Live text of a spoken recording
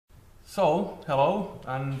So, hello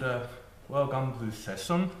and welcome to this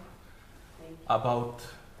session about,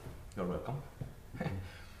 you're welcome,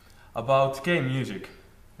 about game music.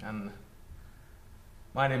 And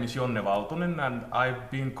my name is Jonne Valtonen and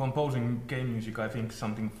I've been composing game music, I think,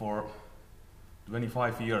 something for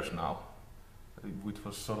 25 years now, which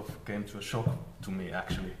was sort of came to a shock to me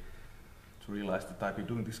actually, to realize that I've been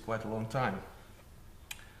doing this quite a long time.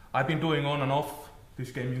 I've been doing on and off this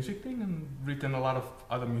game music thing and written a lot of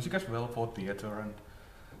other music as well for theater and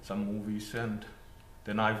some movies, and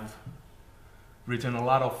then I've written a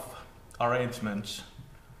lot of arrangements,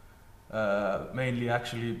 mainly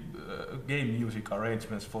actually game music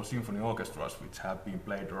arrangements for symphony orchestras, which have been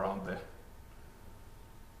played around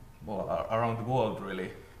around the world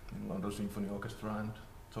really, in London Symphony Orchestra and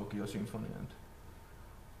Tokyo Symphony and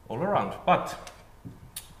all around. But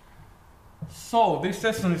so this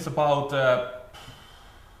session is about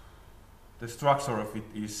the structure of it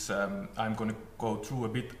is I'm going to go through a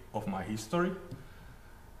bit of my history,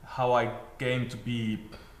 how I came to be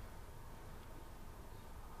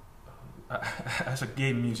as a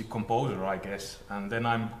game music composer, I guess, and then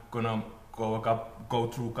I'm gonna go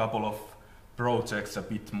through a couple of projects a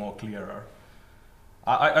bit more clearer.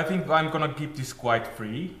 I think I'm gonna keep this quite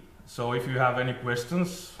free, so if you have any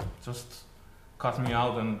questions, just cut me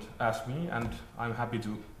out and ask me, and I'm happy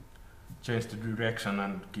to change the direction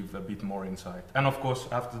and give a bit more insight. And of course,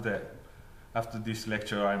 after this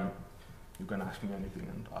lecture, you can ask me anything,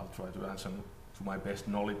 and I'll try to answer to my best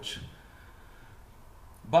knowledge.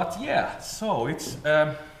 But yeah, so it's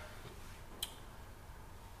I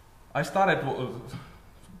started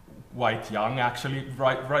quite young actually,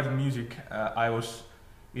 writing music. I was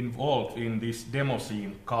involved in this demo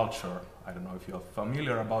scene culture. I don't know if you're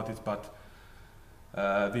familiar about it, but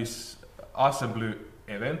this assembly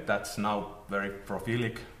event that's now very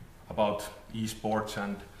prolific about esports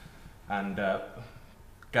and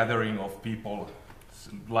gathering of people,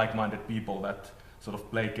 like-minded people that sort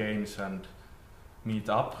of play games and meet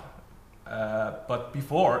up. But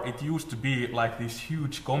before, it used to be like this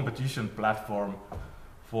huge competition platform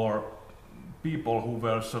for people who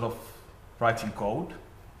were sort of writing code,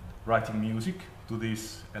 writing music to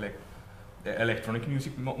this electronic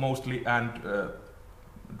music mostly, and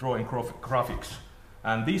drawing graphics.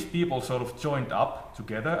 And these people sort of joined up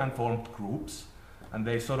together and formed groups, and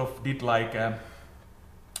they sort of did like they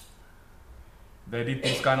did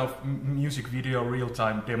this kind of music video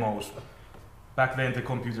real-time demos. Back then the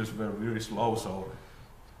computers were really slow, so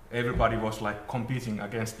everybody was like competing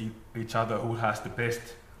against each other, who has the best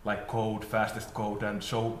like code, fastest code, and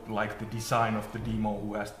show like the design of the demo,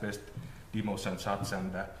 who has the best demos and such.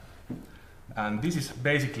 And this is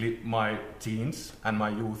basically my teens and my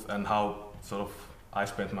youth, and how sort of I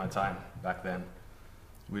spent my time back then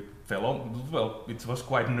with well, it was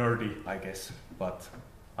quite nerdy, I guess, but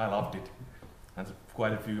I loved it, and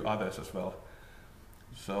quite a few others as well.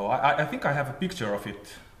 So I think I have a picture of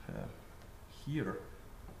it here.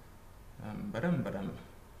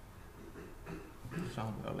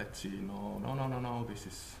 Somewhere, let's see. No. This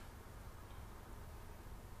is.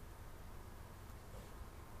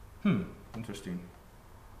 Interesting.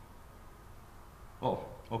 Oh,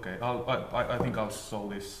 okay. I think I'll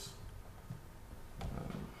solve this.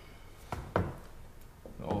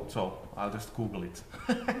 So I'll just Google it.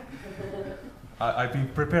 I've been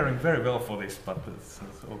preparing very well for this, but it's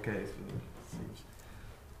okay. It seems.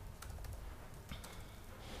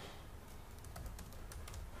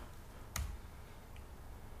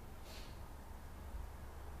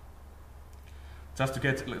 Just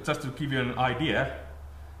to give you an idea,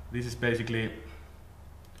 this is basically.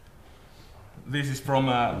 This is from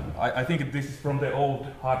I think this is from the old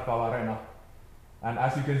hardball arena, and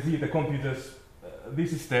as you can see, the computers.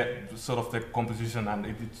 This is the sort of the composition, and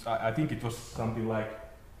I think it was something like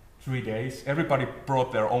 3 days. Everybody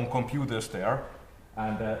brought their own computers there,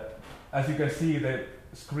 and as you can see, the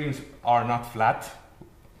screens are not flat.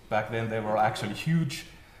 Back then they were actually huge,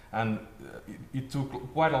 and it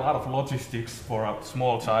took quite a lot of logistics for a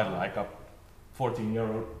small child, like a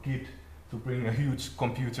 14-year-old kid, to bring a huge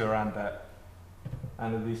computer and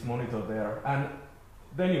this monitor there. And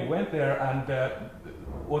then you went there, and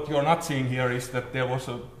what you're not seeing here is that there was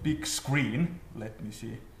a big screen. Let me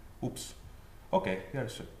see. Oops. Okay,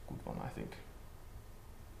 here's a good one, I think.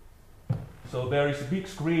 So there is a big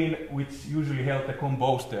screen which usually held the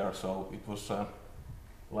compose there. So it was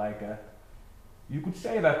you could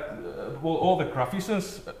say that all the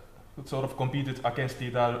graphicians sort of competed against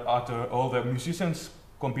each other. All the musicians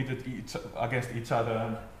competed against each other,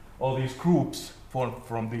 and all these groups formed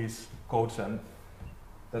from these codes and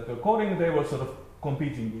that were coding, they were sort of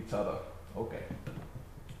competing each other. Okay.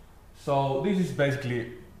 So this is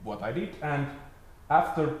basically what I did, and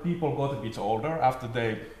after people got a bit older,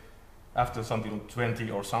 after something 20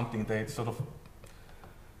 or something, they sort of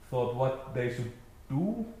thought what they should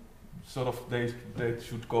do. Sort of they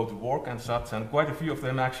should go to work and such, and quite a few of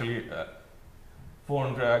them actually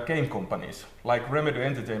formed game companies. Like Remedy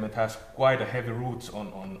Entertainment has quite a heavy roots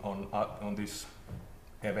on this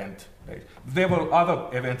event. There were other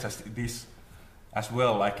events as this as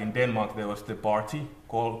well, like in Denmark there was the party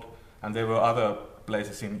called, and there were other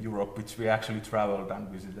places in Europe which we actually traveled and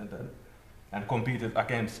visited and competed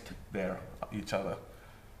against each other.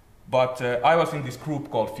 But I was in this group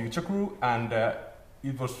called Future Crew, and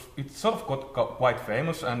it sort of got quite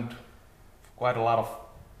famous, and quite a lot of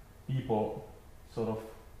people sort of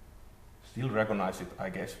still recognize it, I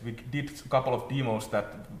guess. We did a couple of demos that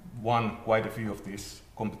won quite a few of these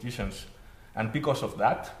competitions, and because of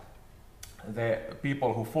that, the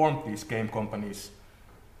people who formed these game companies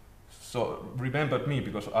remembered me,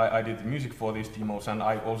 because I did the music for these demos, and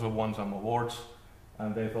I also won some awards,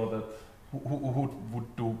 and they thought that who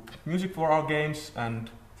would do music for our games, and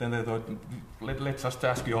then they thought, let's just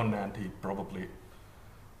ask Jonne, and he probably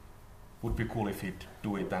would be cool if he'd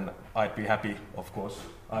do it, and I'd be happy, of course.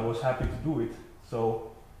 I was happy to do it.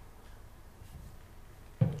 So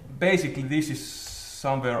basically this is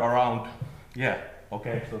somewhere around,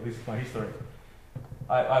 so this is my history.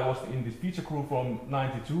 I was in this feature crew from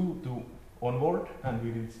 92 to onward, and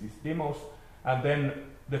we did these demos, and then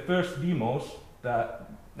the first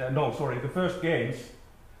the first games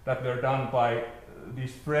that were done by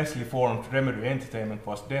this freshly formed Remedy Entertainment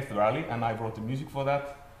was Death Rally, and I wrote the music for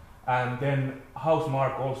that. And then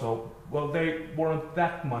Housemarque also, well, they weren't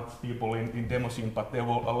that much people in demo scene, but there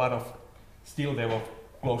were a lot of, still they were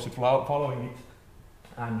closely following it.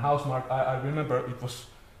 And Housemarque, I remember it was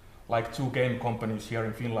like two game companies here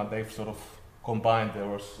in Finland, they've sort of combined. There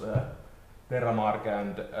was Terramark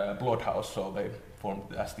and Bloodhouse, so they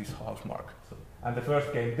formed as this Housemarque. And the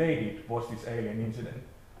first game they did was this Alien Incident.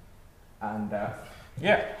 And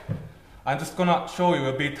I'm just gonna show you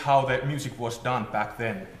a bit how the music was done back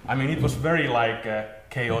then. I mean, it was very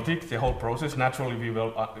chaotic, the whole process. Naturally, we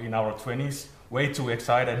were in our 20s, way too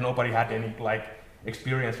excited. Nobody had any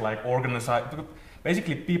experience organizing.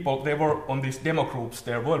 Basically, people, they were on these demo groups.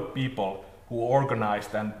 There were people who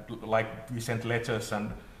organized, and we sent letters.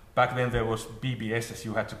 And back then there was BBSs.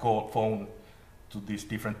 You had to call phone to these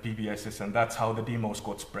different BBSs, and that's how the demos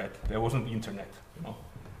got spread. There wasn't internet,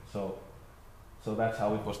 So that's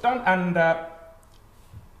how it was done, and I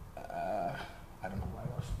don't know why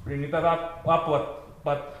I was bringing that up,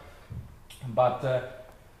 but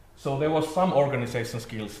so there was some organization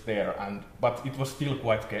skills there, but it was still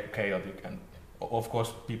quite chaotic, and of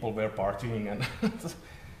course people were partying, and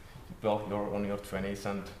well, you're on your 20s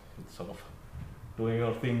and sort of doing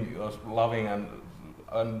your thing, you're loving,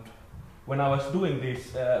 and when I was doing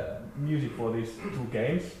this music for these two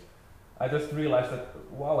games, I just realized that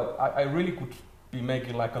wow, I really could be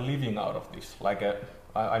making a living out of this.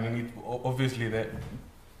 Obviously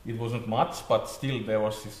it wasn't much, but still there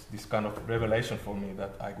was this kind of revelation for me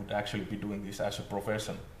that I could actually be doing this as a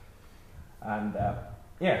profession. And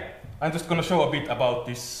I'm just gonna show a bit about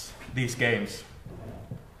these games.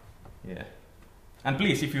 Yeah, and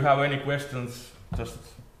please, if you have any questions, just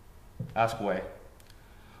ask away.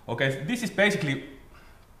 Okay, this is basically,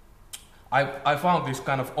 I found this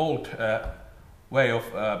kind of old way of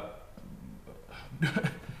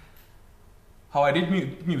how I did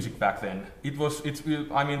music back then.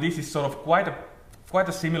 This is sort of quite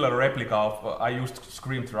a similar replica of, I used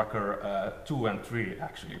Scream Tracker 2 and 3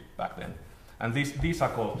 actually back then. And these are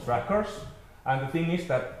called trackers. And the thing is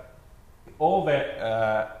that all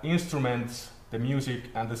the instruments, the music,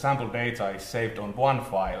 and the sample data is saved on one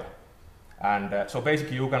file. And so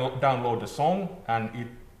basically you can download the song, and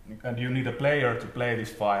you need a player to play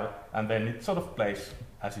this file, and then it sort of plays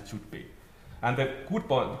as it should be. And the good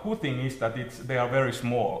thing is that they are very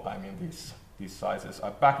small. I mean, these sizes.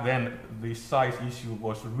 Back then, this size issue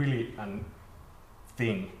was really a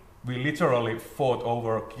thing. We literally fought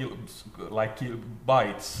over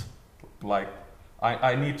bytes.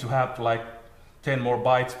 I need to have 10 more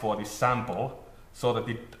bytes for this sample, so that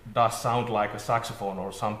it does sound like a saxophone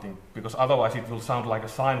or something, because otherwise it will sound like a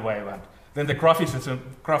sine wave. And then the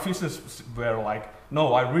graphicists were like,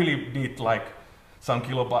 no, I really need some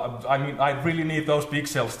kilobytes. I mean, I really need those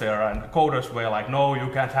pixels there. And coders were like, no,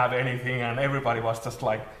 you can't have anything. And everybody was just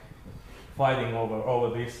fighting over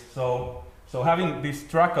this. So having this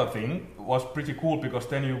tracker thing was pretty cool, because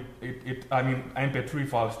then MP3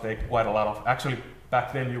 files take quite a lot of. Actually,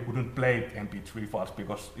 back then you couldn't play MP3 files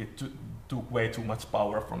because it took way too much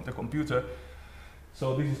power from the computer.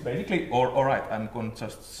 So this is basically, alright, I'm going to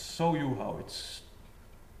just show you how it's...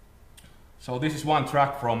 So this is one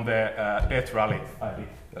track from the Death Rally I did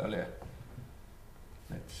earlier.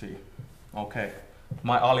 Let's see. Okay.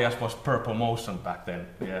 My alias was Purple Motion back then.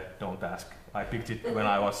 Yeah, don't ask. I picked it when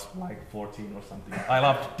I was like 14 or something. I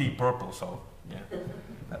loved Deep Purple, so yeah,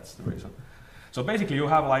 that's the reason. So basically you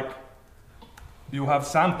have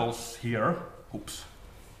samples here. Oops.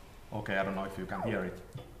 Okay, I don't know if you can hear it.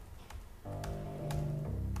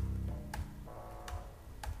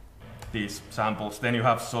 These samples. Then you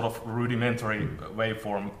have sort of rudimentary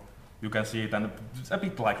waveform. You can see it, and it's a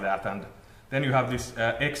bit like that. And then you have this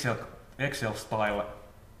Excel style.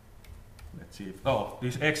 Let's see.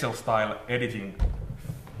 This Excel style editing,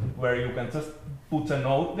 where you can just put a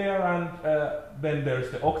note there, and then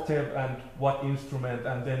there's the octave and what instrument,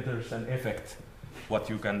 and then there's an effect, what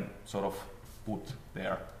you can sort of put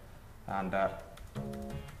there. And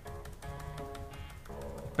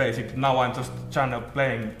basic. Now I'm just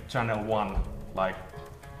playing channel 1, like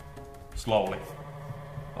slowly.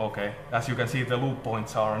 Okay, as you can see, the loop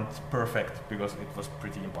points aren't perfect because it was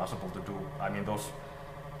pretty impossible to do. I mean,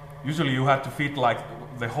 usually you have to fit like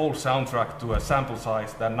the whole soundtrack to a sample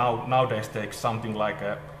size that nowadays takes something like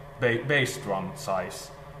a bass drum size.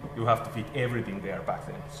 You have to fit everything there back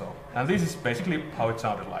then. So, and this is basically how it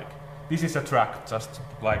sounded like. This is a track just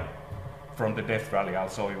like from the Death Rally. I'll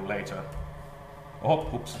show you later. Oh,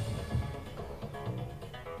 oops.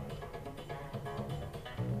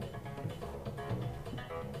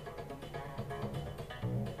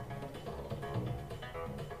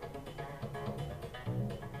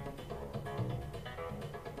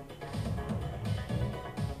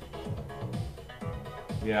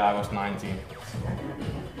 Yeah, I was 19.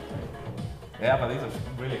 Yeah, but it was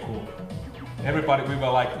really cool. Everybody, we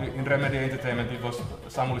were like, in Remedy Entertainment, it was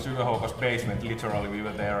Samuli Syvähouka's basement, literally we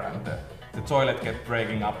were there, and the toilet kept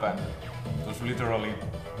breaking up, and it was literally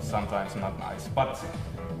sometimes not nice, but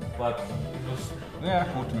it was, yeah,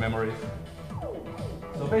 good memories.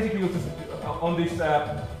 So basically, on this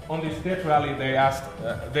Death Rally, they asked,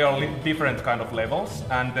 there are different kind of levels,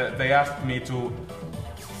 and they asked me to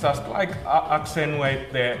just like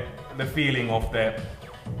accentuate the feeling of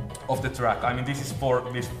the track. I mean, this is for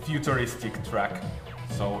this futuristic track,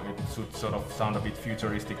 so it should sort of sound a bit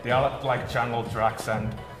futuristic. There are like channel tracks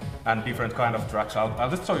and different kind of tracks. I'll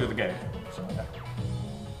just show you the game. So, yeah.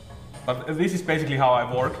 But this is basically how I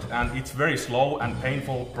worked, and it's very slow and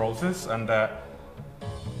painful process, and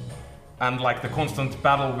like the constant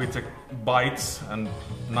battle with the bytes and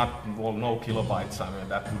no kilobytes. I mean,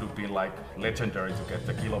 that would have been like legendary to get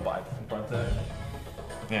the kilobyte. But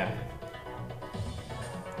yeah.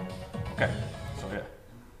 Okay. So yeah.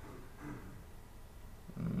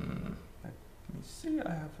 Let me see.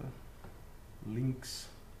 I have links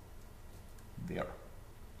there.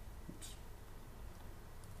 Oops.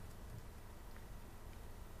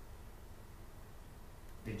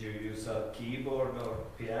 Did you use a keyboard or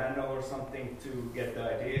piano or something to get the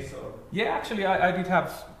ideas? Or? Yeah, actually I did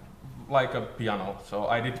have like a piano, so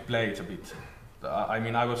I did play it a bit. I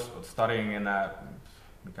mean, I was studying in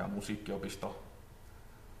musiikkiopisto.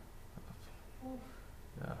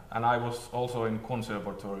 Yeah. And I was also in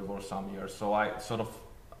conservatory for some years, so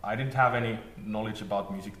I didn't have any knowledge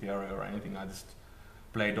about music theory or anything. I just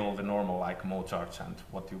played all the normal like Mozart and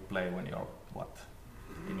what you play when you're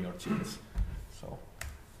in your teens.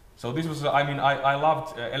 So this was, I mean, I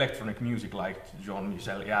loved electronic music like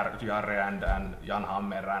Jean-Michel Jarre and Jan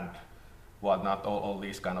Hammer and whatnot, all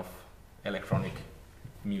these kind of electronic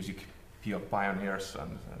music pioneers,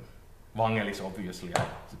 and Vangelis obviously. I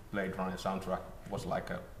played on a soundtrack, was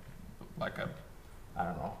like a I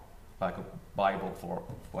don't know, like a Bible for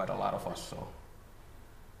quite a lot of us. So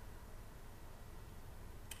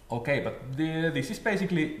okay, but this is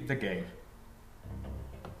basically the game.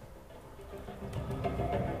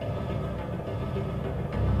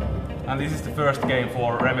 And this is the first game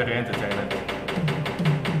for Remedy Entertainment.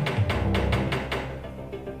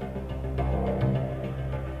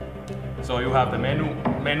 So you have the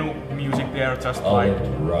menu music there, just like...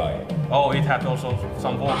 Right. Oh, it had also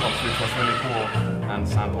some vocals, which was really cool, and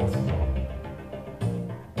samples.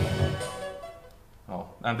 Oh,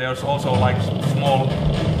 and there's also like small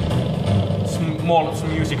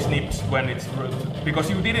music snips when it's...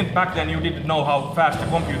 Because back then you didn't know how fast the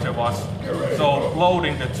computer was. So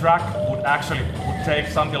loading the track would take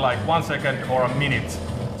something like 1 second or a minute.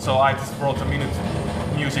 So I just wrote a minute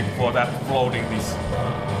music for that, loading this.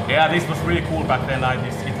 Yeah, this was really cool back then.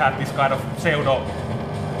 It had this kind of pseudo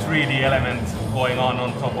 3D element going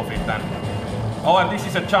on top of it. And this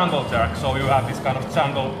is a jungle track, so you have this kind of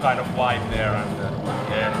jungle kind of vibe there, and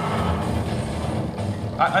yeah.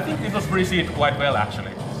 I think it was received quite well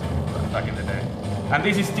actually, back in the day. And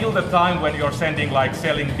this is still the time when you're sending like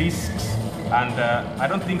selling discs, and I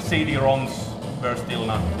don't think CD-ROMs were still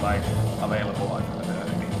not like available. I think.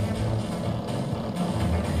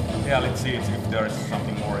 Yeah, let's see if there is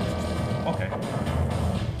something more interesting. Okay.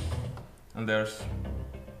 And there's,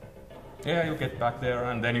 yeah, you get back there,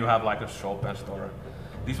 and then you have like a shop and store.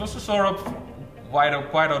 This was a sort of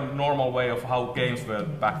quite a normal way of how games were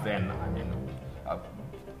back then. I mean,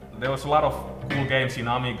 there was a lot of cool games in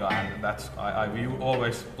Amiga, and that's we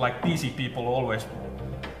always, like PC people always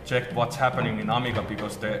checked what's happening in Amiga,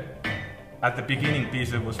 because at the beginning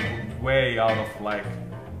PC was way out of like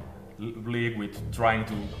league with trying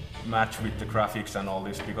to match with the graphics and all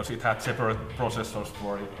this, because it had separate processors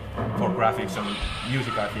for graphics and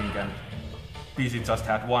music, I think, and PC just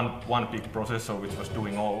had one big processor which was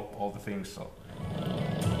doing all the things. So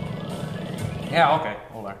yeah, okay,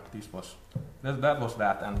 all right, that was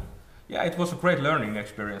that, and yeah, it was a great learning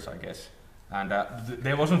experience, I guess. And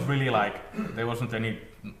there wasn't really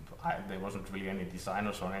any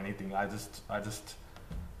designers or anything. I just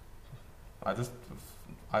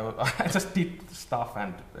did stuff,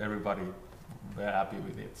 and everybody were happy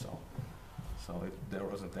with it. So there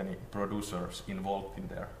wasn't any producers involved in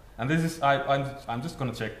there. And this is I'm just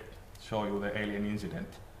gonna show you the Alien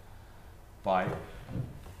Incident by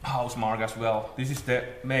Housemarque as well. This is the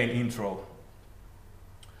main intro.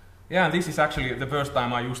 Yeah, and this is actually the first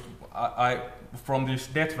time I used from this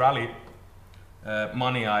Death Rally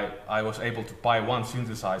money I was able to buy one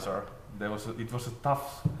synthesizer. It was a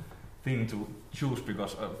tough thing to choose,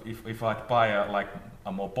 because if I'd buy like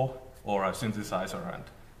a Mopo or a synthesizer, and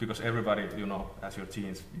because everybody, you know, as your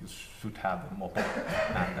teens, you should have a Mopo,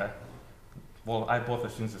 and well, I bought a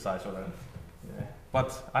synthesizer, and yeah,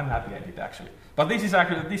 but I'm happy I did actually. But this is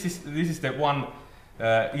the one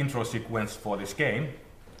intro sequence for this game.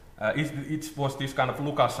 It was this kind of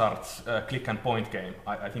LucasArts click and point game.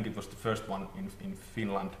 I think it was the first one in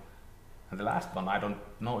Finland, and the last one I don't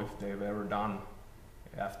know if they've ever done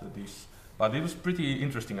after this, but it was pretty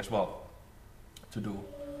interesting as well to do.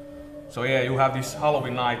 So yeah, you have this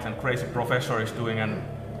Halloween night, and crazy professor is doing an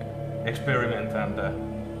experiment, and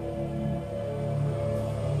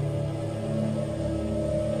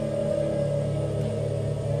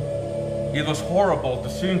it was horrible to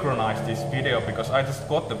synchronize this video, because I just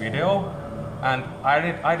got the video and I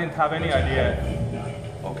didn't have any idea.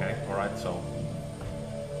 Okay, all right, so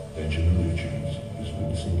Benjamin Richards is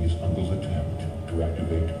witnessing his uncle's attempt to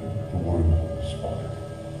activate the wormhole spotted,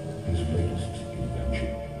 his latest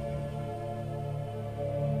invention.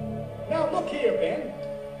 Now look here, Ben.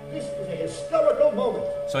 This is a historical moment.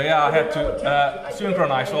 So yeah, I had to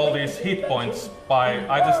synchronize all these hit points by,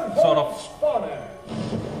 I just sort of,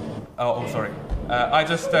 sorry. I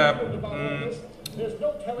just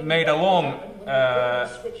made a long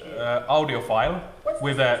audio file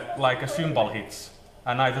with like a cymbal hits,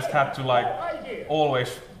 and I just had to like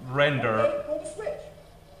always render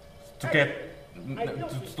to get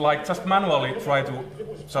to like just manually try to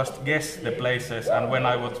just guess the places, and when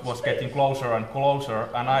I was getting closer and closer,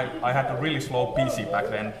 and I had a really slow PC back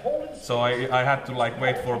then, so I had to like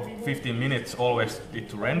wait for 15 minutes always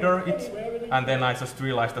to render it, and then I just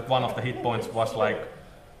realized that one of the hit points was like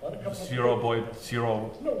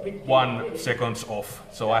 0.01 seconds off,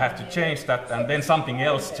 so I had to change that, and then something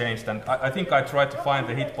else changed, and I think I tried to find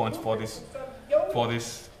the hit points for this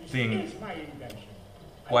thing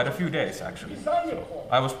quite a few days actually. So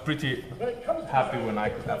I was pretty happy when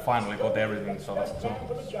I finally got everything sort of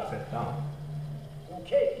set down.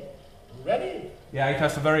 Okay, ready? Yeah, it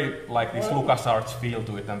has a very like this LucasArts feel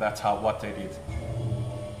to it, and that's what they did.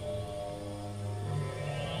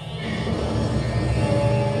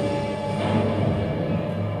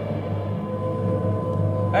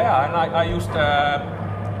 Yeah, and I used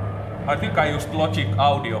I think I used Logic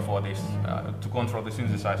Audio for this to control the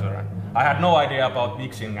synthesizer. And I had no idea about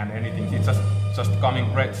mixing and anything. It's just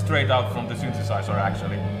coming straight out from the synthesizer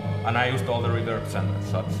actually. And I used all the reverbs and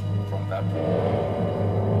such from that.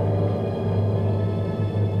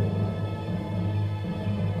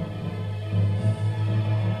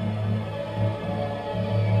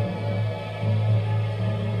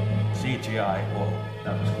 CGI, oh,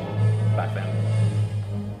 that was cool back then.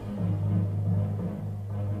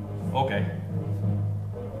 Okay.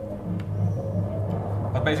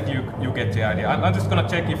 But basically you get the idea. I'm just gonna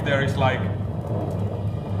check if there is like...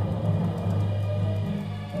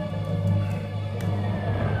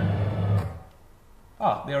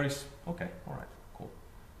 there is... Okay, alright, cool.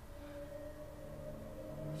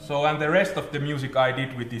 So, and the rest of the music I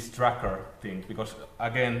did with this tracker thing, because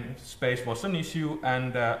again, space was an issue,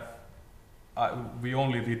 and we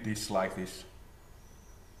only did this like this.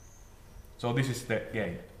 So this is the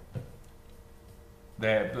game.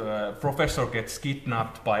 The professor gets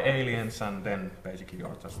kidnapped by aliens, and then basically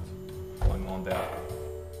you're just going on there.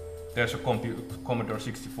 There's a Commodore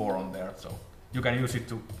 64 on there, so you can use it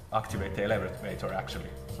to activate the elevator actually.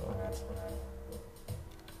 So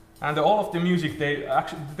and all of the music,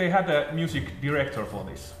 they had a music director for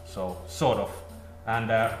this, so sort of, and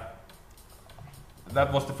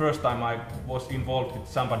that was the first time I was involved with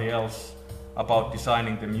somebody else about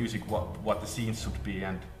designing the music, what the scenes should be,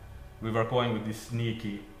 and we were going with this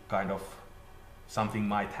sneaky kind of something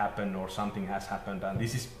might happen or something has happened, and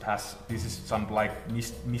this is some like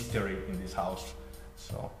mystery in this house.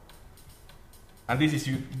 So, and this is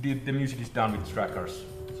the music is done with trackers,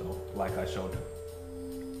 so like I showed.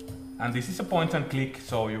 And this is a point and click,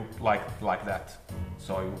 so you like that.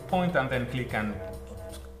 So you point and then click and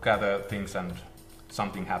gather things and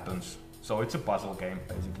something happens. So it's a puzzle game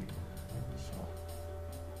basically. So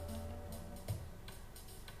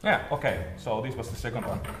yeah, okay, so this was the second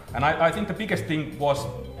one. And I think the biggest thing was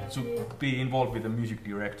to be involved with the music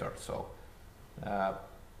director. So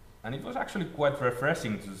and it was actually quite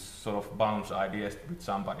refreshing to sort of bounce ideas with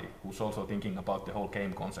somebody who's also thinking about the whole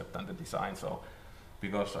game concept and the design. So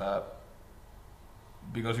because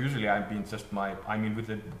usually I've been just with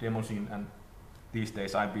the demo scene, and these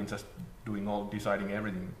days I've been just deciding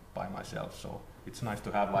everything by myself. So it's nice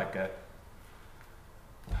to have like a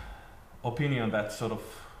opinion that's sort of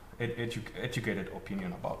educated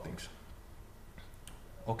opinion about things.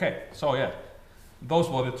 Okay, so yeah, those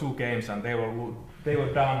were the two games, and they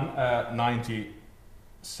were done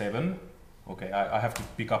 97. Okay, I have to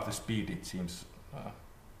pick up the speed. It seems.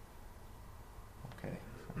 Okay,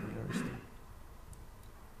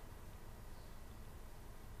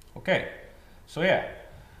 okay, so yeah,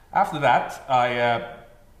 after that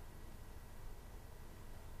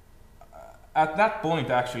at that point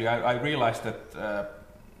actually I realized that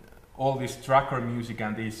all this tracker music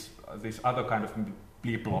and this other kind of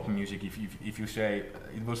bleep music, if you say,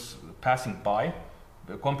 it was passing by.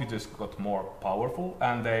 The computers got more powerful,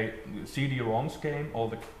 and CD-ROMs came.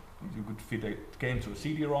 You could fit a game to a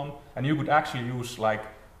CD-ROM, and you could actually use like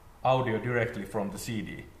audio directly from the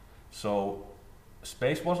CD. So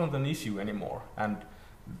space wasn't an issue anymore, and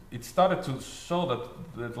it started to show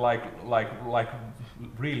that like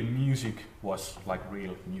real music was like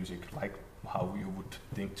real music, like how you would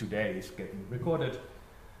think today is getting recorded.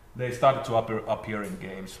 They started to appear in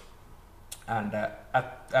games, and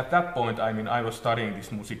at that point, I was studying this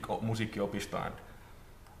musiikkiopisto,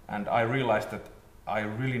 and I realized that I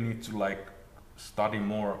really need to like study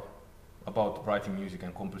more about writing music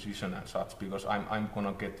and composition and such, because I'm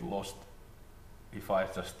gonna get lost if I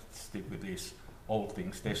just stick with these old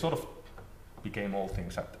things. They sort of became old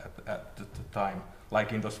things at the time,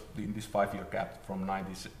 like in this 5-year gap from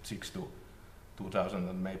 96 to 2000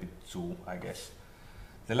 and maybe 2, I guess.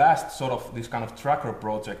 The last sort of this kind of tracker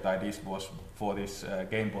project I did was for this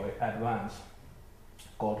Game Boy Advance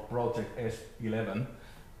called Project S11,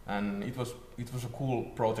 and it was a cool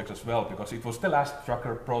project as well, because it was the last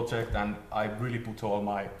tracker project, and I really put all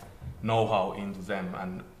my know-how into them.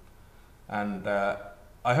 And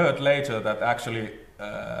I heard later that actually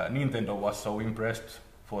Nintendo was so impressed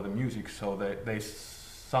for the music, so they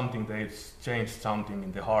changed something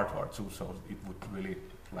in the hardware too, so it would really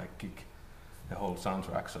like kick the whole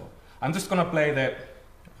soundtrack. So I'm just gonna play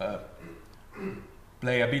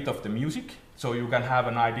play a bit of the music, so you can have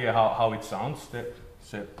an idea how it sounds, the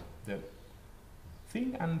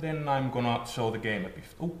thing, and then I'm gonna show the game a bit.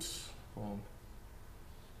 Oops,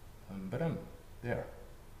 there.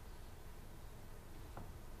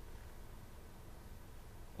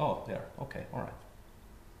 Oh, there. Okay, all right.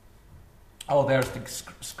 Oh, there's the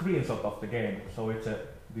screenshot of the game. So it's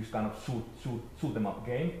this kind of shoot 'em up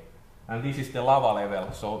game, and this is the lava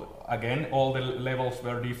level. So again, all the levels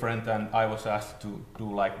were different, and I was asked to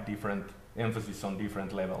do like different emphasis on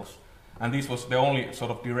different levels. And this was the only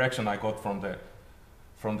sort of direction I got from the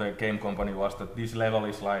game company, was that this level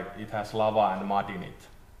is like it has lava and mud in it,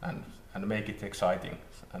 and make it exciting.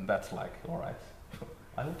 And that's like, all right,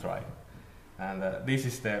 I will try. And this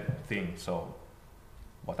is the thing, so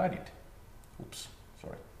what I did. Oops,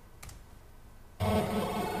 sorry.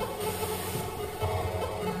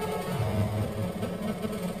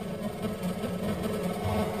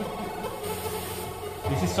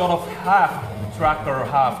 This is sort of half tracker,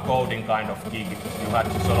 half coding kind of gig. You had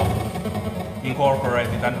to sort of incorporate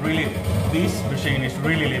it, and really this machine is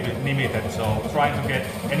really limited, so trying to get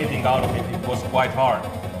anything out of it was quite hard.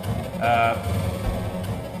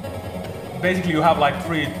 Basically you have like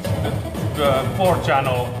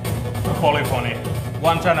 4-channel polyphony.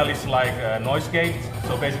 One channel is like a noise gate,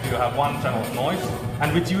 so basically you have one channel of noise,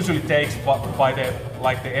 and which usually takes by the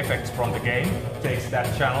effects from the game, takes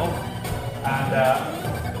that channel, and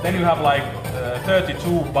then you have like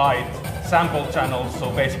 32-byte sample channels, so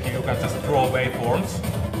basically you can just draw waveforms,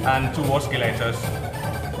 and 2 oscillators,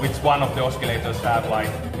 which one of the oscillators have like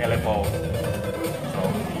LFO.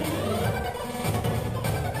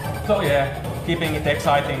 So yeah, keeping it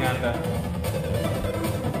exciting and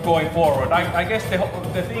going forward. I guess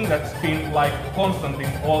the thing that's been like constant in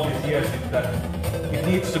all these years is that it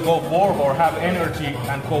needs to go forward or have energy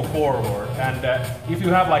and go forward. And if you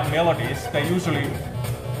have like melodies, they usually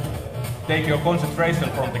take your concentration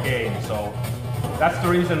from the game. So that's the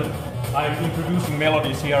reason I'm introducing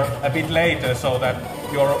melodies here a bit later, so that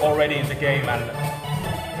you're already in the game. And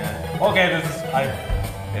okay,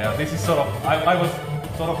 this is sort of I was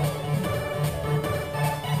sort of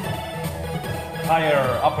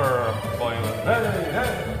higher, upper, going.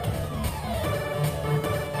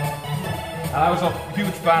 And I was a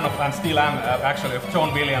huge fan of, and still am actually, of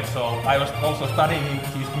John Williams. So I was also studying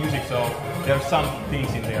his music. So there's some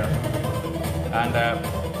things in there. And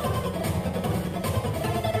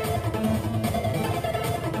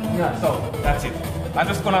yeah, so that's it. I'm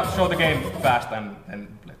just gonna show the game fast and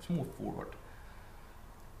let's move forward.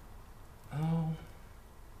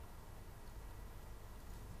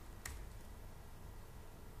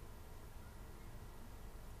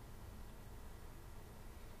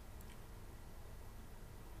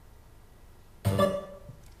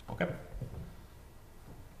 Okay.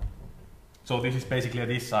 So this is basically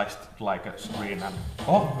this sized like a screen and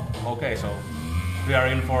okay, so we are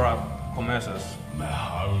in for commercials.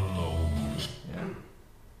 Yeah.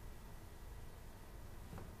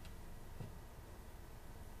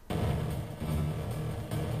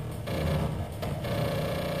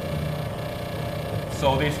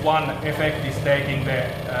 So this one effect is taking the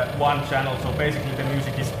one channel, so basically the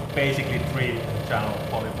music is basically 3-channel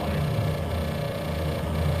polyphony.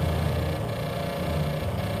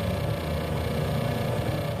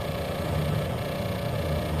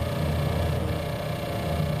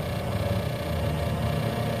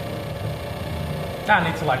 And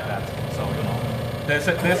it's like that, so you know, there's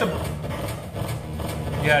a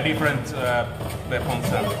different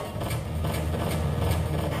weapons and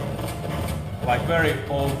like very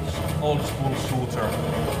old school shooter.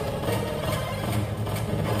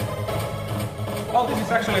 Oh, this is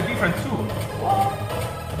actually a different tune.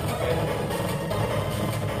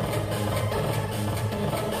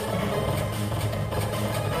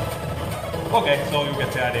 Okay, so you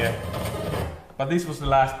get the idea. But this was the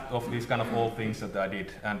last of these kind of old things that I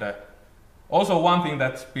did. And also one thing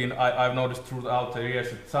that's been I've noticed throughout the years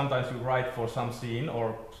that sometimes you write for some scene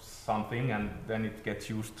or something, and then it gets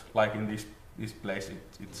used. Like in this place,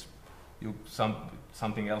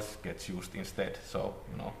 something else gets used instead. So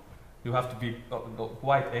you know, you have to be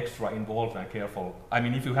quite extra involved and careful. I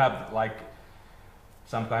mean, if you have like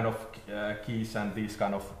some kind of keys and these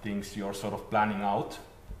kind of things, you're sort of planning out.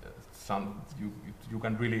 You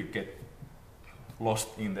can really get lost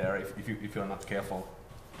in there if you're not careful.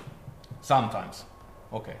 Sometimes.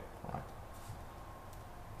 Okay, all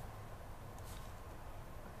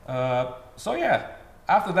right. So yeah,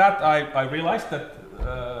 after that I realized that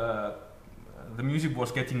the music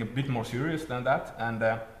was getting a bit more serious than that, and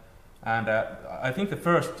I think the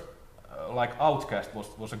first like Outcast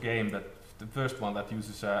was a game that the first one that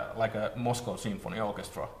uses like a Moscow Symphony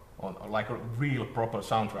Orchestra on like a real proper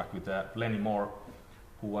soundtrack with Lenny Moore,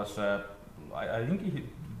 who was I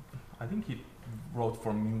think he wrote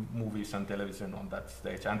for movies and television on that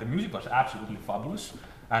stage, and the music was absolutely fabulous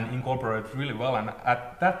and incorporated really well. And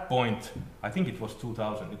at that point, I think it was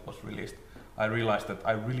 2000, it was released. I realized that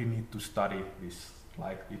I really need to study this.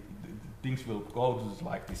 Like things will go to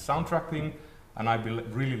like this soundtrack thing, and I will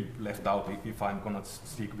really left out if I'm gonna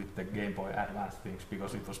stick with the Game Boy Advance things,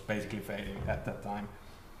 because it was basically fading at that time.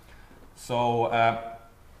 So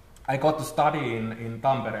I got to study in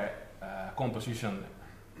Tampere composition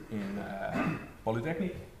in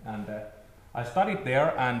Polytechnic, and I studied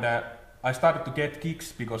there, and I started to get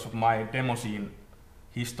gigs because of my demo scene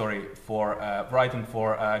history for writing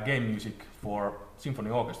for game music for symphony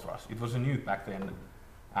orchestras. It was new back then,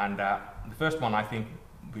 and the first one I think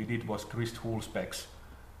we did was Chris Hulsbeck's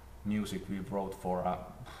music we wrote for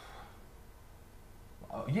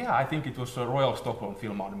yeah, I think it was Royal Stockholm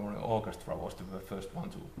Philharmonic Orchestra was the first one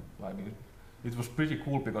too. I mean, it was pretty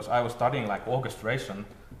cool because I was studying like orchestration,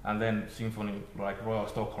 and then symphony, like Royal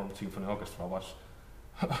Stockholm Symphony Orchestra was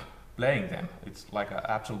playing them. It's like an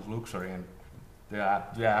absolute luxury, and they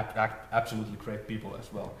are absolutely great people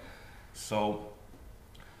as well. So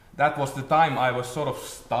that was the time I was sort of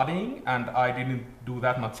studying, and I didn't do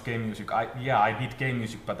that much game music. I did game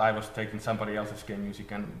music, but I was taking somebody else's game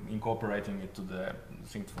music and incorporating it to the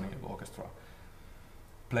symphony orchestra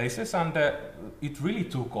places, and it really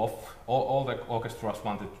took off. All the orchestras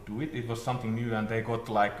wanted to do it. It was something new, and they got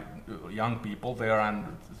like young people there, and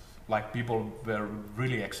like people were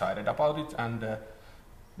really excited about it, and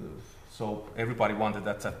so everybody wanted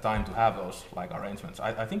at that time to have those like arrangements.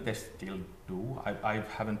 I think they still do. I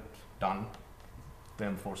haven't done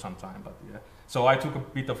them for some time, but yeah. So I took a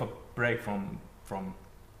bit of a break from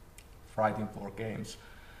writing for games,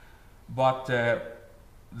 but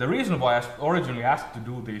the reason why I originally asked to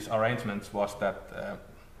do these arrangements was that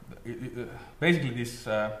basically this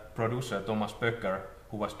producer, Thomas Böcker,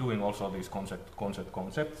 who was doing also these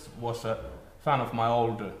concepts, was a fan of my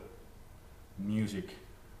old music,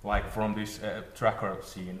 like from this tracker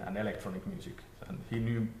scene and electronic music. And he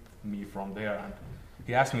knew me from there, and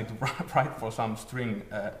he asked me to write for some string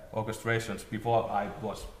orchestrations before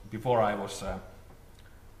I was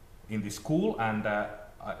in the school, and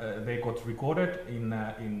they got recorded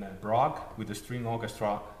in Prague with the string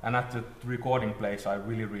orchestra, and at the recording place I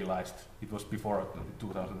really realized, it was before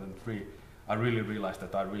 2003, I really realized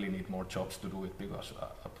that I really need more jobs to do it, because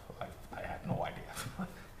I had no idea.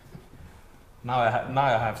 Now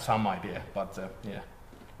I have some idea, but yeah.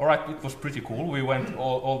 Alright, it was pretty cool. We went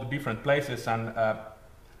all the different places, and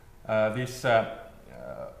this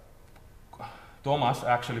Thomas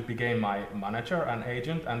actually became my manager and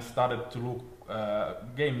agent and started to look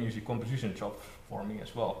game music composition jobs for me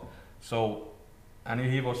as well. So, and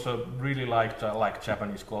he was really liked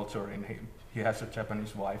Japanese culture, and he has a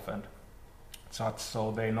Japanese wife and such,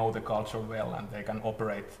 so they know the culture well and they can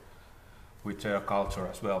operate with their culture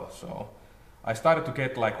as well. So I started to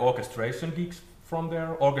get like orchestration gigs from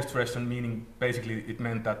there. Orchestration meaning basically it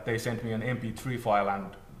meant that they sent me an MP3 file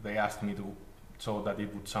and they asked me to, so that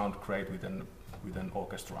it would sound great with an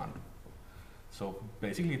orchestra. And so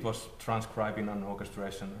basically it was transcribing and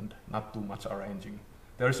orchestration and not too much arranging.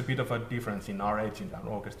 There is a bit of a difference in arranging and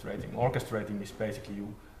orchestrating. Orchestrating is basically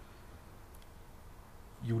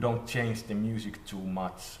you don't change the music too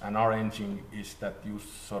much, and arranging is that you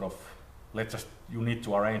sort of, you need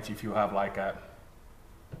to arrange if you have like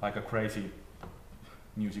a crazy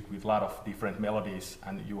music with a lot of different melodies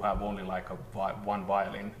and you have only like one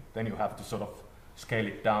violin, then you have to sort of scale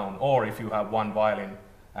it down. Or if you have one violin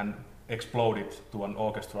and explode it to an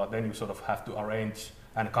orchestra, then you sort of have to arrange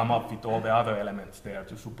and come up with all the other elements there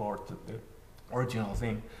to support the original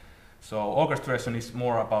thing. So orchestration is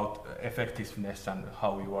more about effectiveness and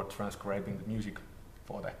how you are transcribing the music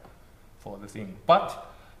for the thing. But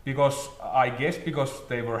because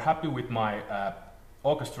they were happy with my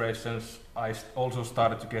orchestrations, I also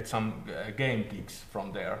started to get some game gigs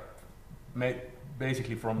from there,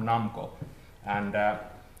 basically from Namco. And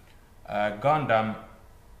Gundam,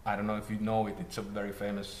 I don't know if you know it, it's a very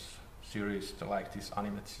famous series, like this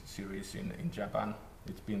anime series in Japan.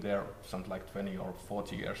 It's been there something like 20 or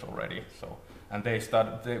 40 years already. So, and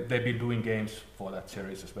they've been doing games for that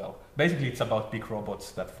series as well. Basically, it's about big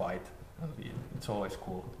robots that fight. It's always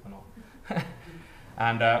cool, you know.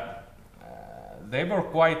 And they were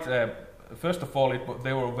quite. First of all,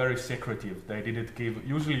 they were very secretive. They didn't give.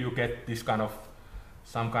 Usually, you get this kind of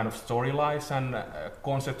some kind of storylines and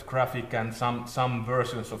concept graphic and some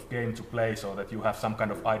versions of game to play, so that you have some kind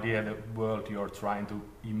of idea of the world you're trying to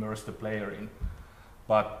immerse the player in.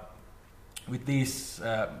 But with these,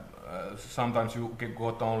 sometimes you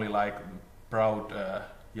got only like proud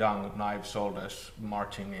young knife soldiers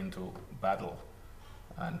marching into battle,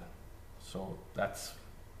 and so that's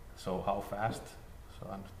how fast. So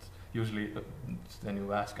usually, then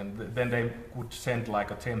you ask, and then they would send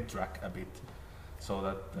like a temp track a bit, so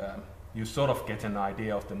that you sort of get an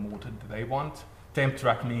idea of the mood they want. Temp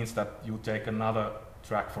track means that you take another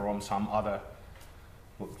track from some other.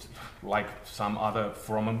 Like some other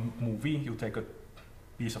from a movie, you take a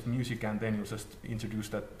piece of music and then you just introduce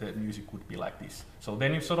that the music would be like this. So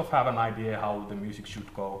then you sort of have an idea how the music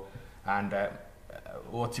should go, and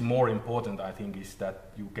what's more important, I think, is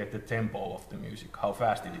that you get the tempo of the music, how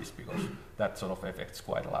fast it is, because that sort of affects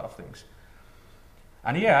quite a lot of things.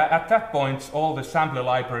 And yeah, at that point, all the sampler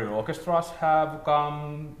library orchestras have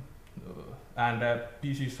come, and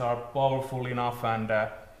PCs are powerful enough, and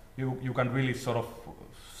you can really sort of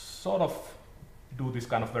do this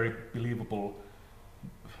kind of very believable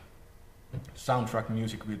soundtrack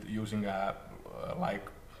music with using like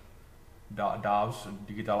DAWs,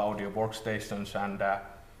 digital audio workstations, and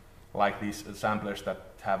like these samplers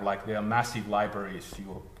that have like their massive libraries.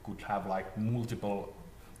 You could have like multiple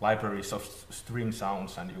libraries of string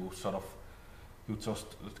sounds, and you sort of you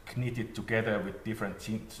just knit it together with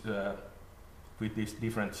with these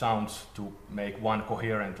different sounds to make one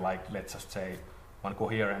coherent, like let's just say, one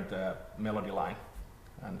coherent melody line,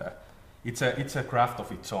 and it's a craft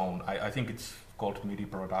of its own. I think it's called MIDI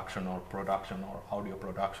production or audio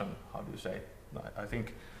production. How do you say? I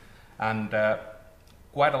think, and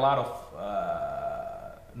quite a lot of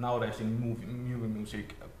nowadays in movie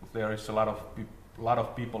music, there is a lot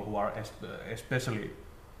of people who are especially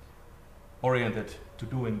oriented to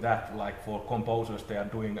doing that. Like for composers, they are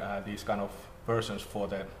doing these kind of versions for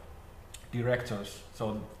the directors,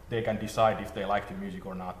 so they can decide if they like the music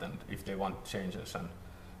or not and if they want changes. And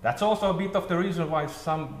that's also a bit of the reason why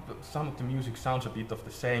some of the music sounds a bit of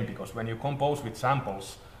the same, because when you compose with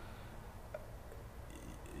samples,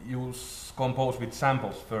 you compose with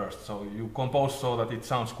samples first. So you compose so that it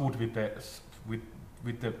sounds good with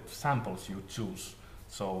the samples you choose.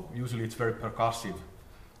 So usually it's very percussive,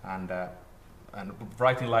 and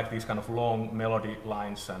writing like these kind of long melody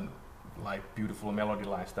lines and like beautiful melody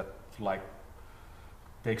lines that like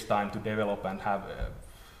takes time to develop and have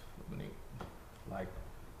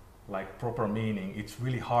like proper meaning. It's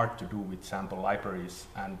really hard to do with sample libraries,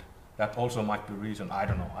 and that also might be the reason. I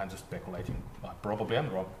don't know. I'm just speculating. Probably I'm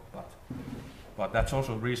wrong, but that's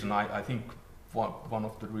also a reason. I think one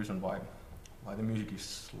of the reasons why the music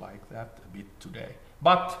is like that a bit today.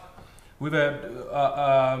 But we were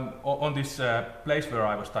on this place where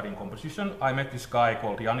I was studying composition. I met this guy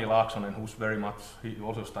called Jonne Valtonen, who's very much, he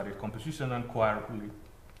also studied composition and choir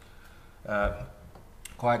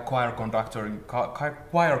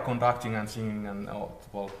conducting and singing, and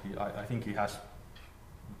I think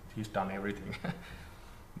he's done everything.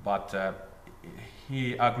 But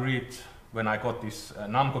he agreed, when I got this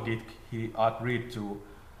Namco gig, he agreed to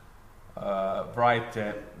write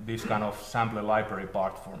this kind of sampler library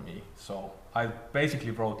part for me. So I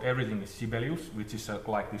basically wrote everything in Sibelius, which is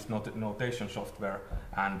like this notation software,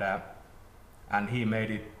 and he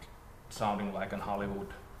made it sounding like a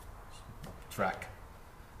Hollywood track.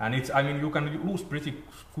 And it's, I mean, you can lose pretty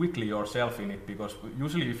quickly yourself in it, because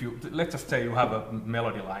usually if you, let's just say you have a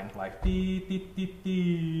melody line like dee, dee, dee,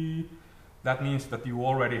 dee, that means that you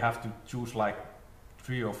already have to choose like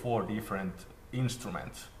 3 or 4 different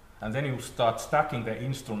instruments. And then you start stacking the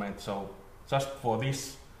instruments, so just for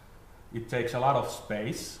this, it takes a lot of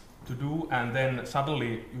space to do, and then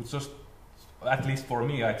suddenly you just, at least for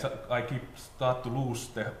me, I start to lose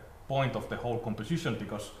the point of the whole composition,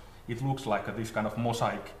 because it looks like this kind of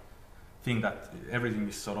mosaic thing that everything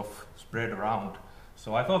is sort of spread around.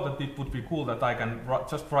 So I thought that it would be cool that I can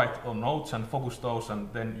just write on notes and focus those,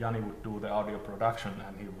 and then Jonne would do the audio production,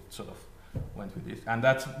 and he would sort of went with it. And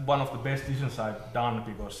that's one of the best decisions I've done,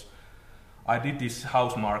 because I did this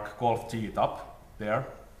Housemarque Golf Tee up there.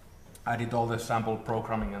 I did all the sample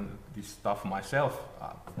programming and this stuff myself.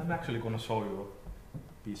 I'm actually going to show you a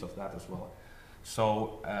piece of that as well.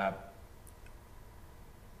 So,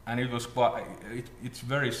 and it was quite, it's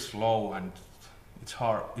very slow and it's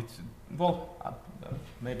hard. It's, well,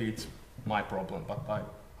 maybe it's my problem, but I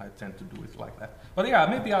tend to do it like that. But yeah,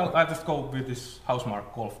 maybe I'll just go with this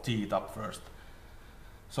Housemarque Golf Tee up first.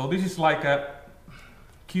 So this is like a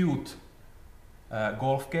cute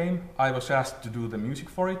golf game. I was asked to do the music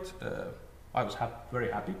for it. I was very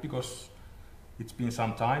happy, because it's been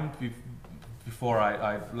some time before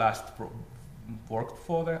I last worked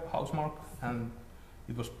for the Housemarque, and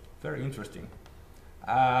it was very interesting.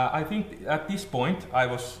 I think at this point I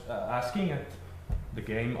was asking at the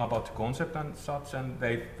game about the concept and such, and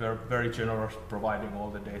they were very generous, providing all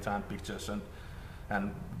the data and pictures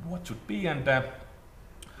and what should be. And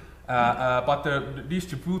but the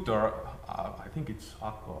distributor, I think it's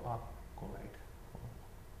Accolade,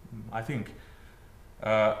 I think,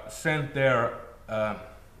 sent their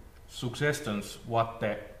suggestions what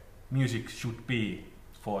the music should be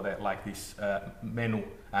for the, like this menu,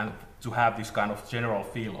 and to have this kind of general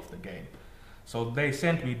feel of the game. So they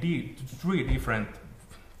sent me 3 different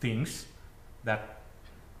things that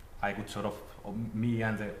I could sort of, me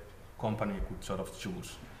and the company could sort of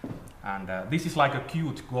choose. And this is like a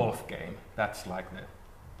cute golf game. That's like the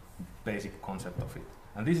basic concept of it.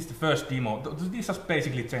 And this is the first demo. These are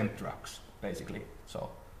basically 10 tracks, basically. So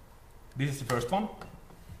this is the first one.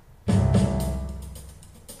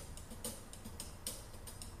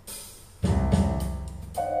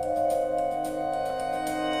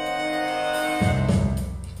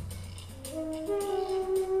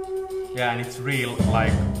 Yeah, and it's real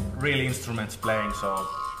instruments playing, so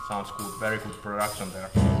sounds good. Very good production there.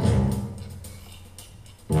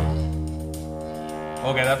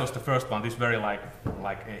 Okay, that was the first one. This very like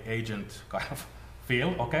a agent kind of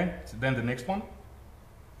feel. Okay, so then the next one.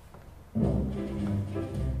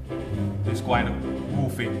 is quite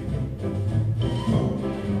goofy.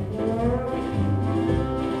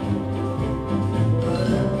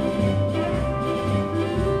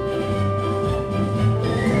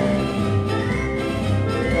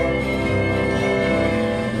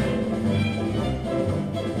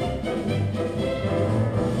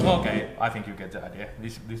 Okay, I think you get the idea.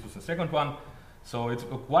 This was the second one. So it's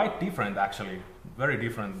quite different actually, very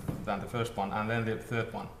different than the first one, and then the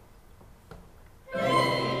third one.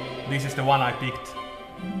 This is the one I picked.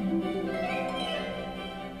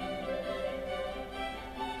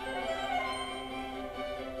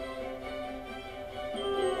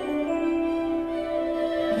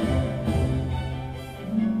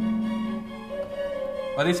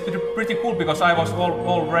 But it's pretty cool because I was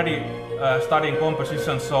already studying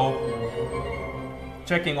composition, so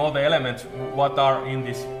checking all the elements what are in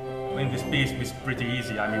this piece is pretty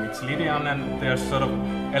easy. I mean, it's Lydian and there's sort of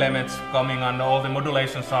elements coming and all the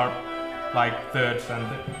modulations are like thirds and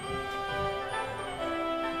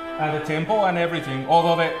the tempo and everything.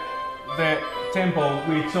 Although the tempo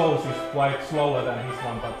we chose is quite slower than his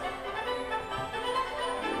one, but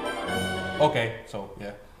okay, so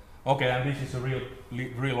yeah. Okay, and this is a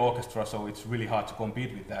real orchestra, so it's really hard to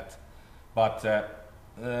compete with that. But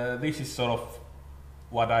this is sort of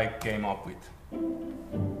what I came up with.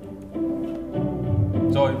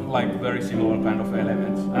 So like very similar kind of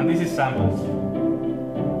elements. And this is samples.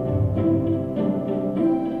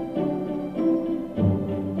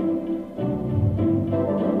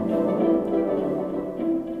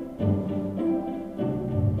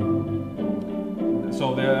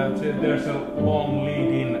 So there's a long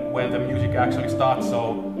lead in when the music actually starts.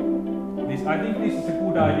 So I think this is a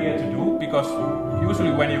good idea to do, because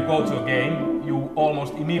usually when you go to a game, you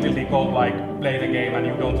almost immediately go like play the game and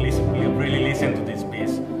you don't really listen to this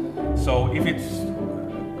piece. So if it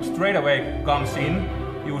straight away comes in,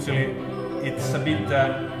 usually it's a bit,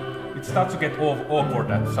 it starts to get awkward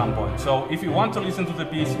at some point. So if you want to listen to the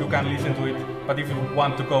piece, you can listen to it, but if you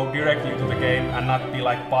want to go directly to the game and not be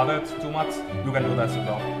like bothered too much, you can do that as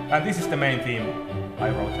well. And this is the main theme I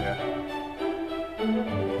wrote here.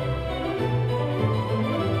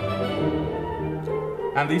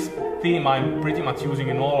 And this theme I'm pretty much using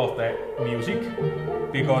in all of the music,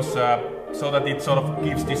 because so that it sort of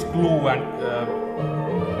gives this clue and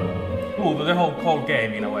clue to the whole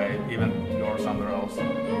game in a way, even you're somewhere else.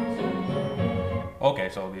 Okay,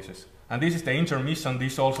 so this is the intermission.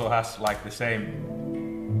 This also has like the same.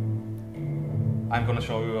 I'm gonna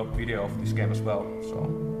show you a video of this game as well.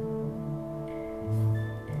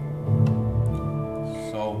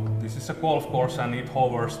 So this is a golf course and it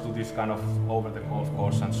hovers to this kind of over the golf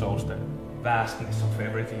course and shows the vastness of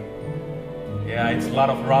everything. Yeah, it's a lot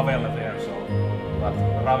of Ravel there, but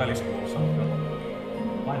Ravel is cool, so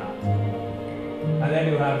why not? And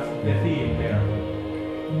then you have the theme there.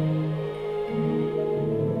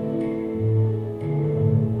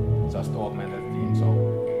 Just augmented theme, so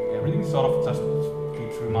everything sort of just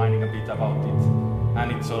keeps reminding a bit about it,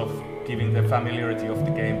 and it's sort of giving the familiarity of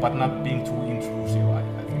the game, but not being too intrusive,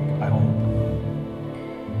 I hope.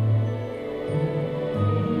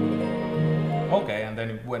 Okay, and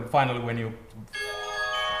then finally when you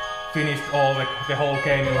finished the whole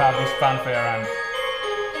game, you have this fanfare, and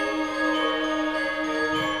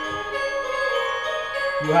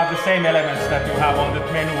you have the same elements that you have on the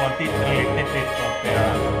menu on up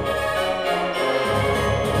there.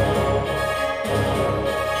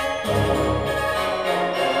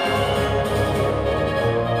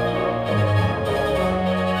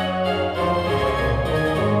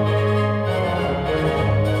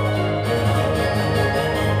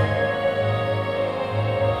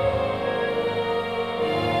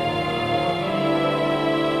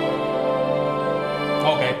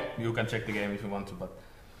 You can check the game if you want to, but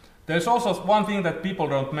there's also one thing that people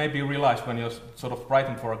don't maybe realize when you're sort of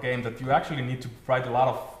writing for a game, that you actually need to write a lot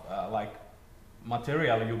of like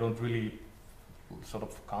material you don't really sort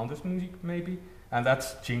of count as music maybe, and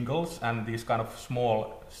that's jingles and these kind of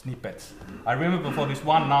small snippets. I remember for this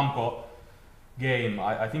one Namco game,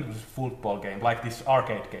 I think it was a football game, like this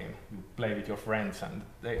arcade game you play with your friends, and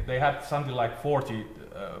they had something like 40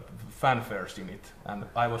 fanfares in it, and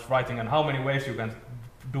I was writing on how many ways you can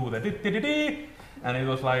do the di-di-di-di, and it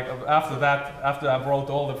was like after I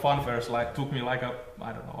wrote all the fanfares, like took me like I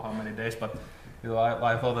don't know how many days, but you know,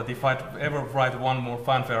 I thought that if I'd ever write one more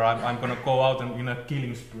fanfare, I'm gonna go out in a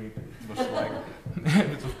killing spree. It was like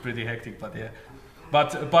it was pretty hectic, but yeah.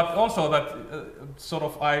 But also that sort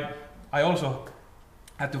of I also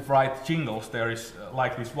had to write jingles. There is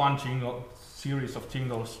like this one jingle series of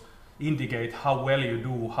jingles indicate how well you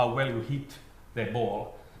do, how well you hit the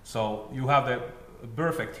ball. So you have the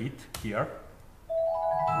perfect hit here,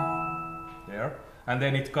 there, and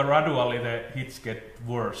then it gradually the hits get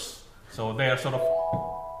worse. So they are sort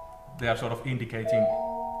of indicating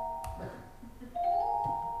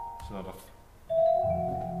sort of,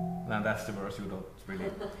 and that's the verse you don't really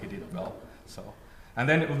hit it well. So, and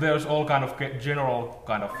then there's all kind of general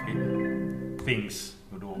kind of things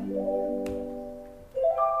to do.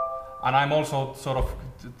 And I'm also sort of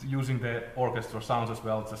using the orchestra sounds as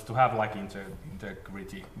well, just to have like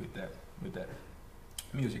integrity with the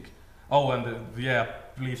music. Oh, and yeah,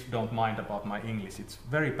 please don't mind about my English. It's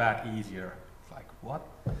very bad easier. It's like, what?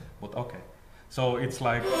 But okay. So it's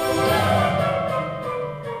like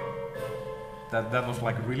that was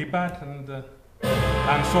like really bad,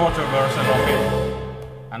 and shorter version of it,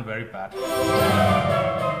 and very bad.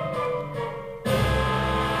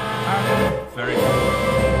 And very good.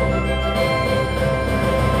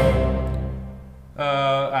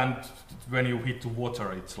 And when you hit the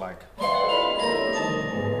water, it's like.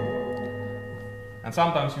 And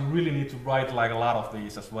sometimes you really need to write like a lot of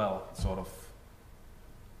these as well, sort of.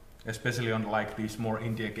 Especially on like these more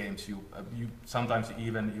indie games, you sometimes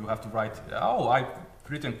even you have to write. Oh, I've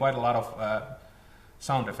written quite a lot of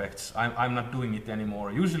sound effects. I'm not doing it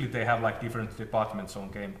anymore. Usually they have like different departments on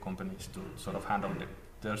game companies to sort of handle it.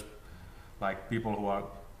 There's like people who are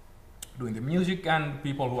doing the music and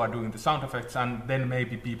people who are doing the sound effects, and then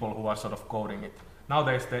maybe people who are sort of coding it.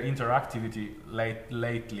 Nowadays the interactivity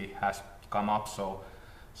lately has come up, so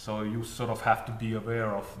you sort of have to be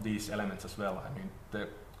aware of these elements as well. I mean, the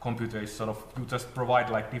computer is sort of, you just provide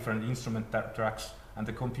like different instrument tracks, and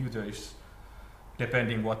the computer is,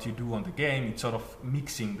 depending what you do on the game, it's sort of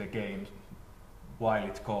mixing the game while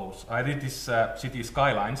it goes. I did this City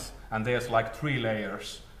Skylines, and there's like 3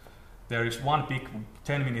 layers. There is one big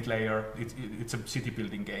 10-minute layer. It's a city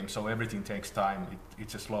building game, so everything takes time.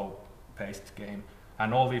 It's a slow-paced game.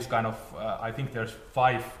 And all these kind of, I think there's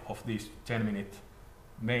 5 of these 10-minute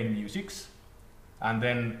main musics. And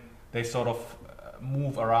then they sort of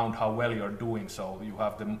move around how well you're doing. So you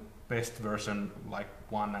have the best version, like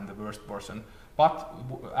 1, and the worst version. But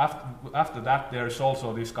after that, there's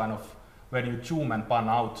also this kind of, when you zoom and pan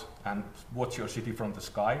out and watch your city from the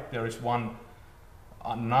sky, there is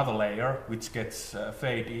another layer which gets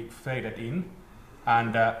faded in,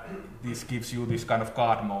 and this gives you this kind of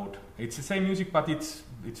card mode. It's the same music, but it's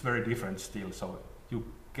very different still, so you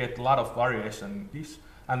get a lot of variation in this.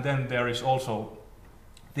 And then there is also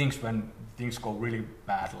things when things go really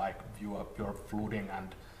bad, like you're flooding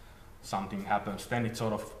and something happens, then it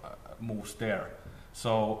sort of moves there.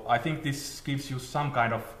 So I think this gives you some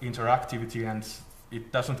kind of interactivity, and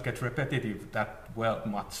it doesn't get repetitive that well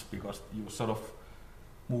much, because you sort of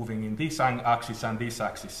moving in this axis and this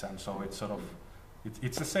axis, and so it's sort of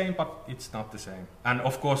it's the same, but it's not the same. And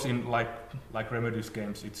of course, in like Remedy's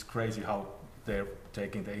games, it's crazy how they're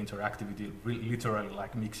taking the interactivity literally,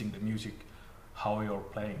 like mixing the music, how you're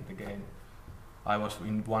playing the game. I was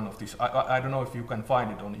in one of these. I don't know if you can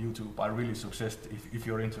find it on YouTube. I really suggest, if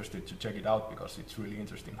you're interested, to check it out, because it's really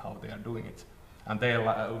interesting how they are doing it. And they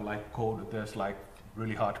like code. There's like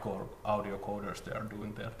really hardcore audio coders there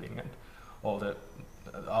doing their thing, and all the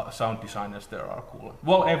sound designers there are cool.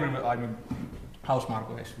 Well, I mean, House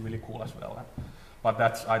Marco is really cool as well. But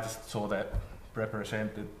I just saw the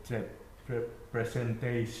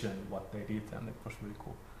presentation what they did, and it was really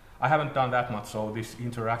cool. I haven't done that much, so this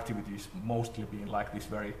interactivity is mostly been like this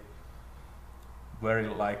very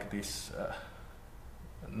like this,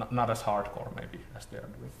 not as hardcore maybe as they are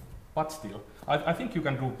doing. But still, I think you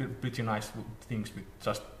can do pretty nice things with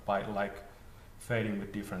just by like fading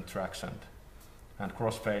with different tracks and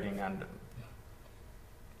cross-fading, and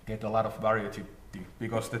get a lot of variety.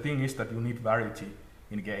 Because the thing is that you need variety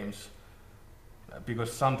in games,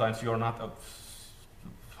 because sometimes you're not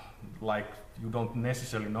like, you don't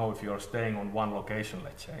necessarily know if you're staying on one location,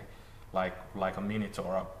 let's say, like a minute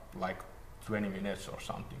or like 20 minutes or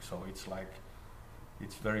something. So it's like,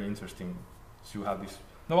 it's very interesting to have this.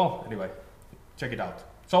 No, well, anyway, check it out.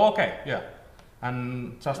 So okay, yeah.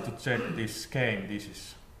 And just to check this game, this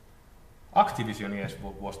is Activision, yes,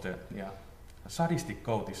 was the, yeah. Sadistic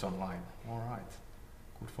Goat is online. All right,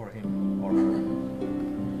 good for him or her.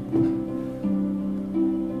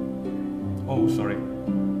 Oh, sorry.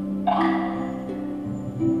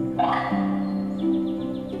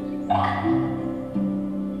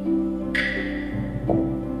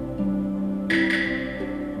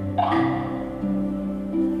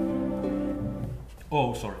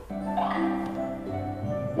 Oh, sorry.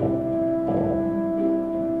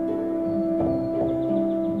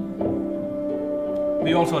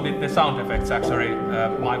 We also did the sound effects, actually.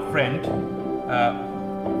 My friend,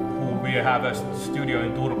 who we have a studio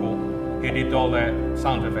in Turku. He did all the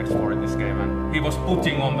sound effects for this game, and he was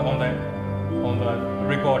putting on the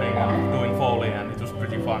recording and doing Foley, and it was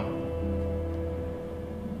pretty fun.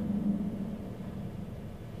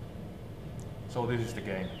 So this is the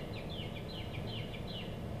game.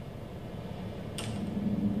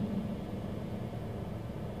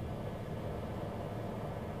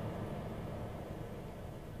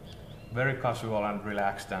 Very casual and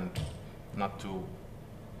relaxed and not too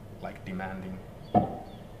like demanding.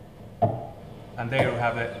 And there you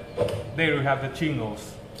have the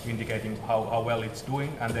jingles indicating how well it's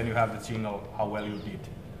doing, and then you have the jingle how well you did.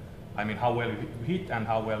 I mean how well you hit and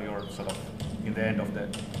how well you're sort of in the end of the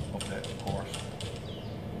course.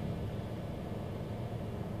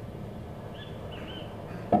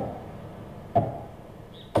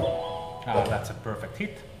 Ah, that's a perfect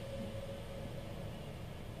hit.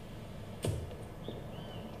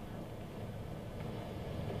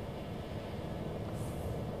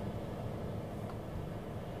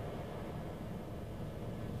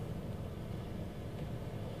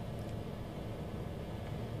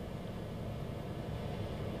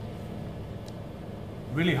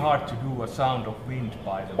 Really hard to do a sound of wind,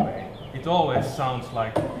 by the way. It always sounds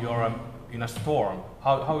like you're in a storm.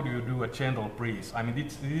 How do you do a gentle breeze? I mean,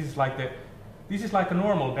 this is like a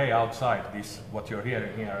normal day outside. This what you're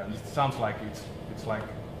hearing here, and it sounds like it's like.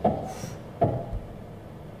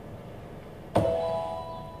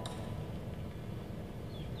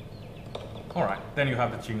 All right, then you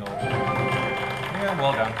have the jingle. Yeah,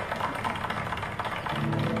 well done.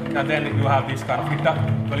 And then you have this kind of,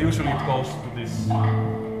 well, usually it goes to this,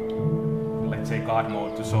 let's say, God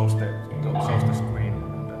mode to show the screen,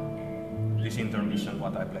 and this intermission,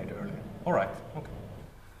 what I played earlier. All right, okay.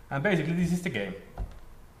 And basically this is the game.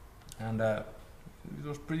 And it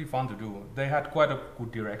was pretty fun to do. They had quite a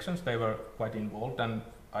good directions, they were quite involved, and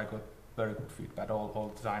I got very good feedback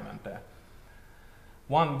all the time. And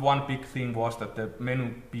one big thing was that the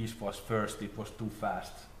menu piece was first, it was too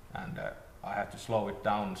fast, and I had to slow it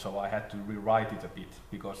down, so I had to rewrite it a bit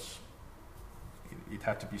because it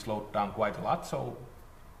had to be slowed down quite a lot. So,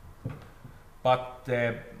 but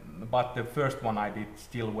the first one I did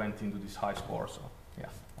still went into this high score. So yeah,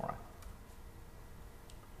 all right.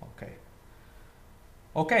 Okay.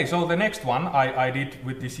 Okay, so the next one I did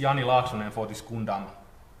with this Jonne Valtonen for this Gundam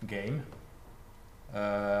game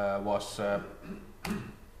was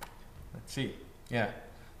let's see, yeah,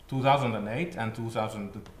 2008 and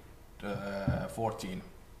 2014.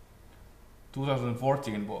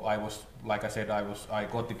 2014, I was, like I said, I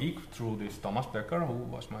got the gig through this Thomas Becker, who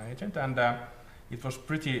was my agent, and it was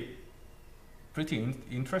pretty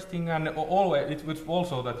interesting. And always it was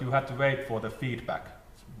also that you had to wait for the feedback,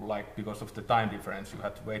 like because of the time difference, you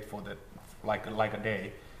had to wait for the like a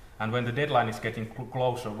day. And when the deadline is getting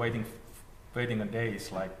closer, waiting a day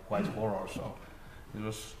is like quite horror. So it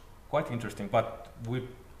was quite interesting, but we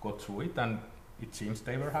got through it, and it seems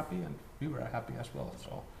they were happy, and we were happy as well.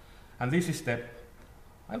 So, and this is the.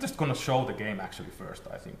 I'm just gonna show the game actually first.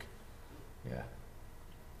 I think, yeah.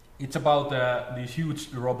 It's about these huge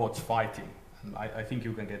robots fighting, and I think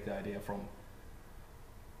you can get the idea from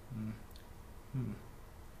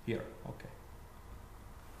here. Okay,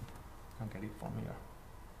 can get it from here.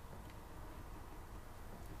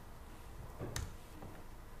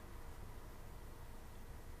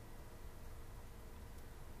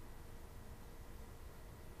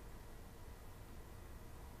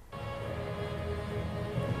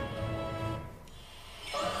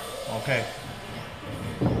 Okay.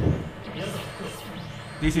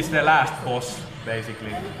 This is the last boss,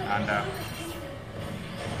 basically, and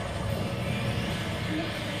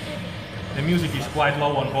the music is quite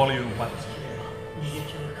low on volume, but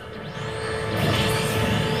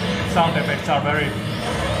sound effects are very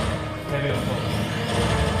heavy.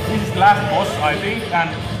 This is the last boss, I think, and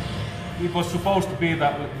it was supposed to be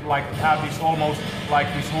that, like, have this almost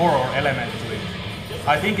like this horror element to it.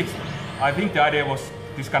 I think the idea was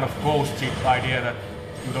this kind of ghost ship idea that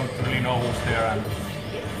you don't really know who's there,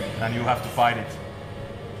 and you have to fight it.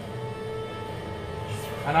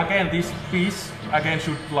 And again, this piece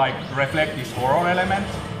should like reflect this horror element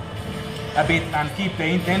a bit and keep the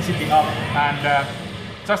intensity up, and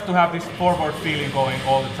just to have this forward feeling going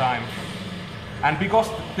all the time. And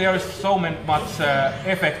because there is so much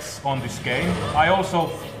effects on this game, I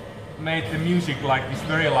also made the music like this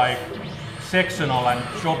very like sectional and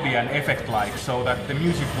choppy and effect-like, so that the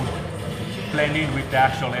music would blend in with the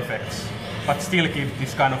actual effects, but still give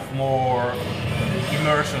this kind of more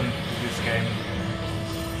immersion to this game.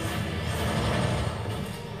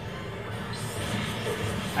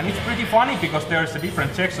 And it's pretty funny because there's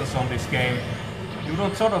different sections on this game. You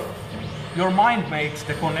don't sort of your mind makes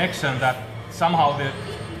the connection that somehow,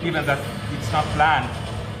 even that it's not planned,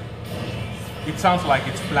 it sounds like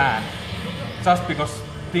it's planned, just because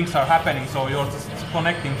things are happening, so you're just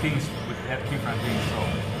connecting things with different things. So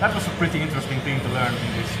that was a pretty interesting thing to learn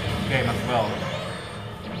in this game as well.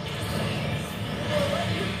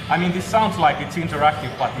 I mean, this sounds like it's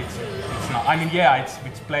interactive, but it's not. I mean, yeah,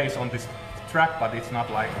 it plays on this track, but it's not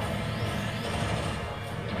like.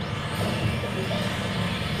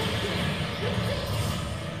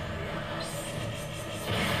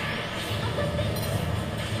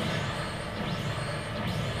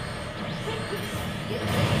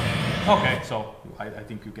 Okay, so I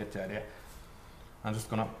think you get the idea. I'm just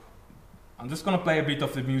gonna play a bit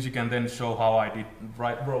of the music and then show how I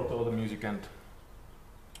wrote all the music and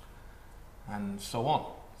so on.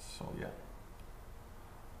 So yeah.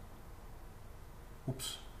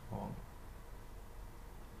 Oops,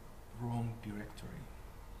 wrong directory.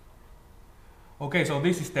 Okay, so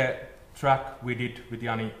this is the track we did with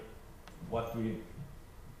Jani. What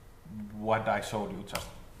I showed you just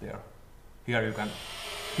there. Here you can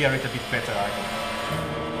hear it a bit better, I think.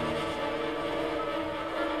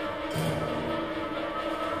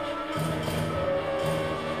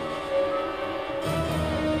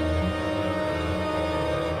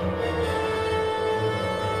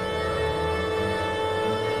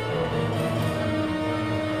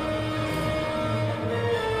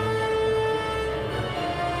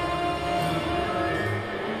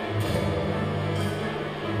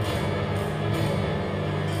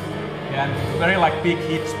 And very like big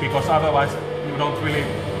hits, because otherwise you don't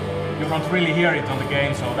really hear it on the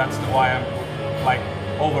game, so that's why I'm like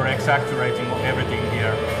over exaggerating everything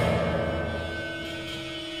here.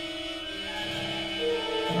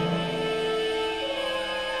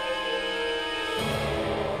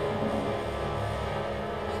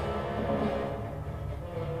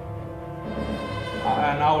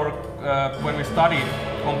 And when we studied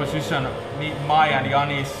composition, my and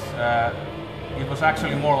Jani's, it was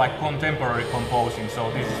actually more like contemporary composing, so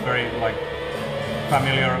this is very like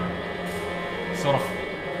familiar sort of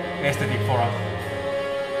aesthetic for us.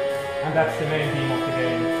 And that's the main theme of the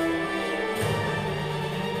game.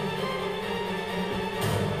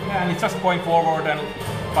 Yeah, and it's just going forward and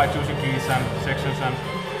by choosing keys and sections and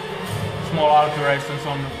small alterations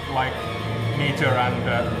on like meter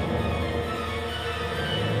and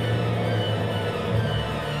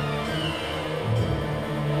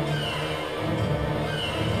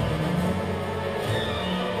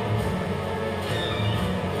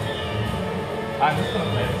I'm just gonna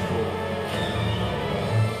play it through.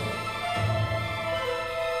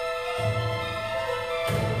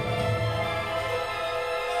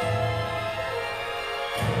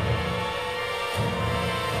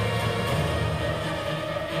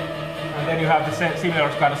 And then you have the similar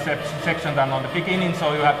kind of section than on the beginning,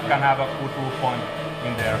 so you can have a good loop point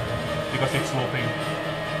in there because it's looping.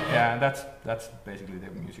 Yeah, and that's basically the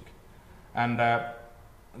music. And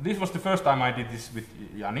this was the first time I did this with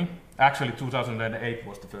Jani. Actually, 2008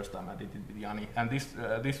 was the first time I did it with Jani. And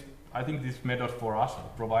I think this method for us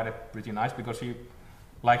provided pretty nice, because he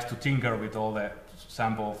likes to tinker with all the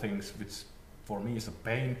sample things, which for me is a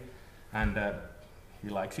pain. And he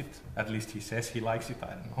likes it. At least he says he likes it.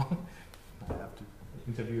 I don't know. I have to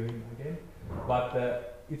interview him again.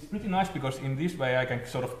 But it's pretty nice, because in this way I can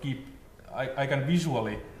sort of I can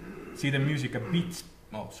visually see the music a bit.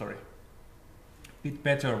 Oh, sorry. Bit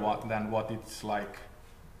better than what it's like.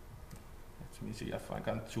 Let me see if I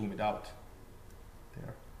can zoom it out.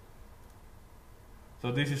 There.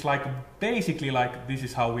 So this is like basically like this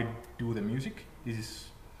is how we do the music. This is,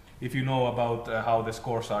 if you know about how the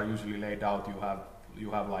scores are usually laid out,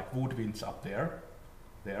 you have like woodwinds up there,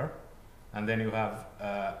 and then you have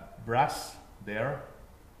brass there,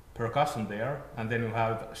 percussion there, and then you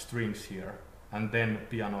have strings here, and then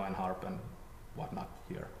piano and harp and whatnot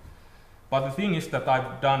here. But the thing is that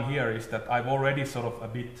I've done here is that I've already sort of a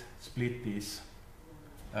bit split these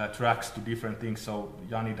tracks to different things, so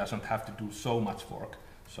Jani doesn't have to do so much work.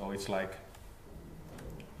 So it's like,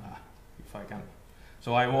 if I can.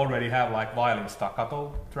 So I already have like violin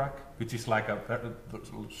staccato track, which is like a very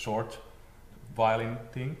short violin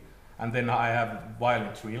thing, and then I have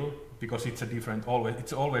violin trill, because it's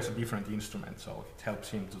always a different instrument, so it helps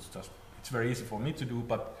him to just. It's very easy for me to do,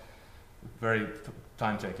 but very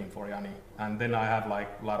time-taking for Jani. And then I have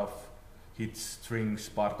like a lot of hits, strings,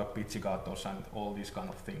 Bartok pizzicatos, and all these kind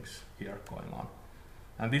of things here going on.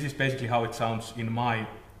 And this is basically how it sounds in my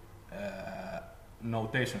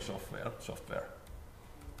notation software.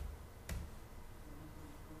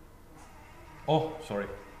 Oh, sorry.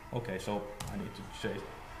 Okay, so I need to say,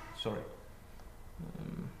 sorry.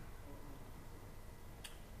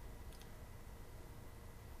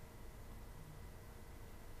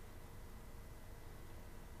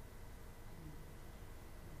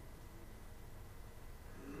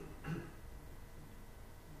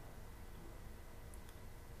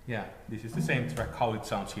 yeah, this is the same track, how it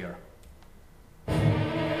sounds here.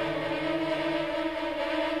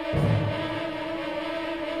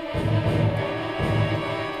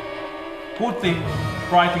 Good thing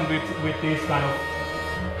writing with these kind of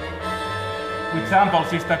with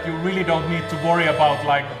samples is that you really don't need to worry about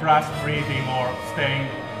like brass breathing or staying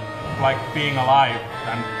like being alive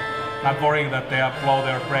and not worrying that they blow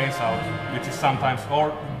their brains out, which is sometimes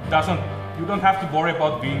or doesn't. You don't have to worry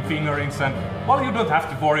about being fingerings and well, you don't have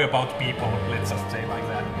to worry about people. Let's just say like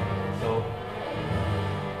that. So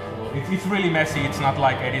it's really messy. It's not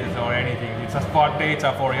like edited or anything. It's just part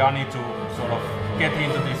data for Jonne to sort of get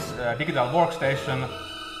into this digital workstation,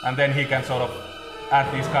 and then he can sort of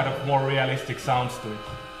add these kind of more realistic sounds to it.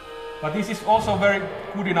 But this is also very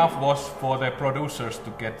good enough was for the producers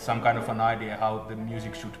to get some kind of an idea how the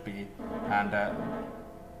music should be. And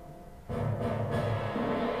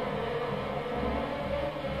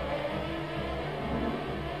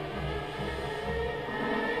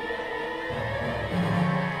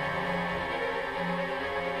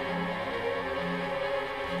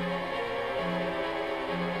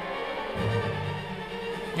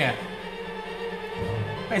yeah.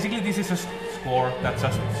 Basically, this is a score that's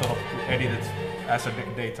just sort of edited as a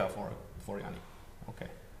data for Jonne. Okay.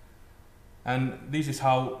 And this is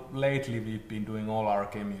how lately we've been doing all our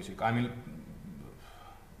game music. I mean,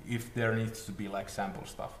 if there needs to be like sample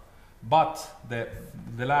stuff. But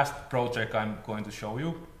the last project I'm going to show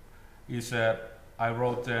you is I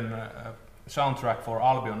wrote a soundtrack for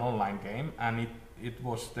Albion Online game, and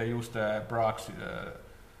they used Prague's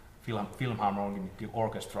Philharmonic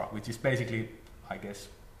Orchestra, which is basically, I guess,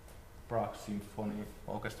 Prague Symphony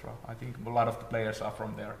Orchestra. I think a lot of the players are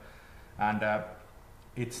from there, and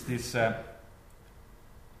it's this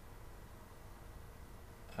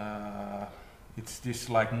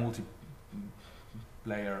like multiplayer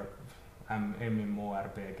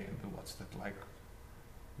MMORPG. What's that like?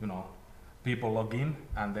 You know, people log in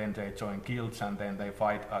and then they join guilds and then they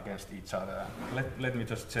fight against each other. Let me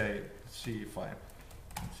just see if I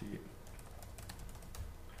can see.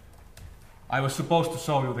 I was supposed to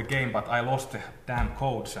show you the game, but I lost the damn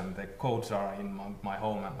codes, and the codes are in my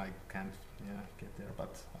home, and I can't get there.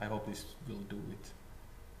 But I hope this will do it.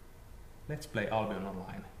 Let's play Albion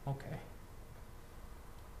Online. Okay.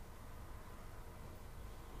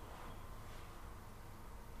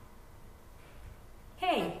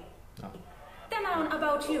 Hei! No. Tämä on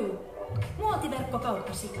About You.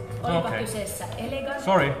 Muotiverkkokauppasi. Olipa kyseessä elegant,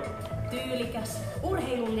 tyylikäs,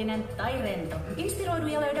 urheilullinen tai rento. Inspiroidu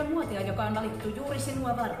ja löydä muotia, joka on valittu juuri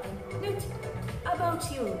sinua varten. Nyt About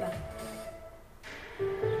You.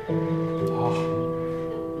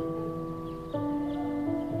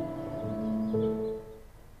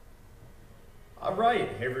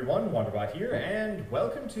 Alright, hey everyone, Wonderbot here, and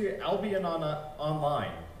welcome to Albion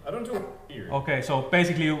Online. I don't know here. Okay, so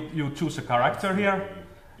basically you choose a character here.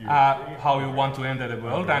 How you want to enter the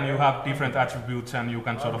world, and you have different attributes, and you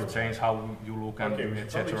can sort of change how you look and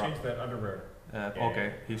etc. Change that underwear.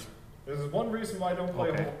 Okay, this is one reason why I don't play.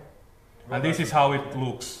 Okay. And this is how it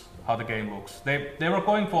looks, how the game looks. They were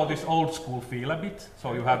going for this old school feel a bit,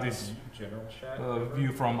 so you have this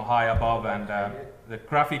view from high above, and the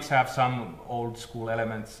graphics have some old school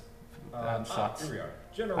elements and such. Here we are.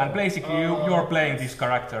 And basically you're playing this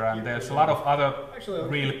character, and there's a lot of other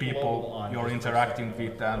real people you're interacting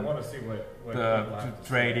with, and the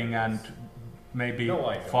trading and maybe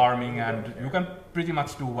farming, and you can pretty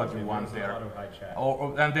much do what you want there.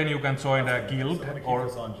 And then you can join a guild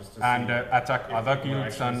and attack other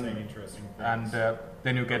guilds, and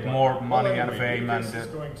then you get more money and fame. And is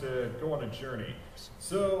going to go on a journey.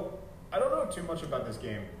 So I don't know too much about this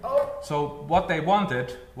game. So what they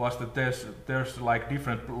wanted was that there's like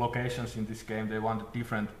different locations in this game. They wanted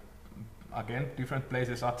different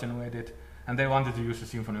places attenuated, and they wanted to use the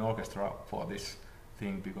symphony orchestra for this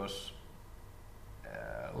thing because,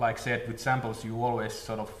 like said, with samples you always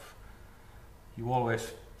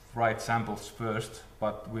write samples first,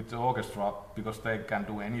 but with the orchestra, because they can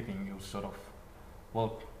do anything, you sort of,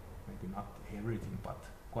 well, maybe not everything, but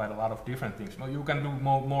quite a lot of different things. No, you can do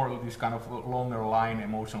more of this kind of longer line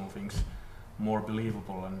emotional things, more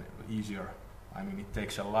believable and easier. I mean, it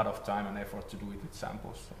takes a lot of time and effort to do it with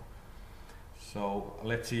samples. So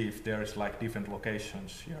let's see if there is like different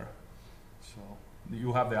locations here. So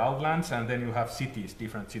you have the outlands, and then you have cities,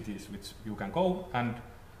 different cities which you can go, and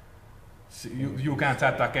you can't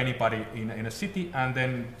attack anybody in a city, and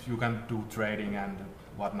then you can do trading and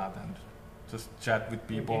whatnot, and just chat with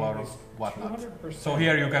people or whatnot. So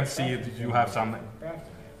here you can see you have some,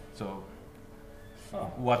 so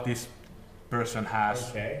what this person has.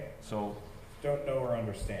 Okay. So don't know or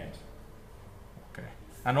understand. Okay.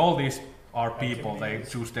 And all these are people, they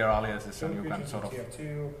choose their aliases and you can sort of,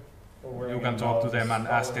 you can talk to them and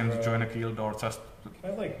ask them to join a guild or just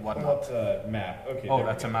can I like whatnot. pull up the map? Okay. Oh,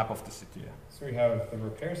 that's a map of the city, yeah. So we have the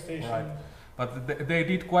repair station. Right. But they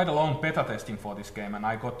did quite a long beta testing for this game, and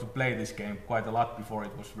I got to play this game quite a lot before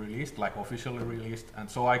it was released, like officially released, and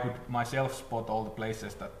so I could myself spot all the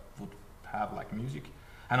places that would have like music,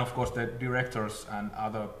 and of course the directors and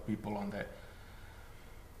other people on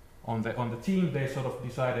the team, they sort of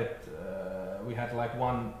decided we had like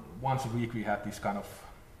once a week we had this kind of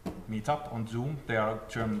meetup on Zoom. They are a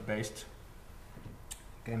German-based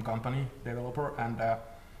game company developer, and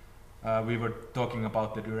we were talking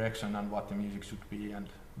about the direction and what the music should be, and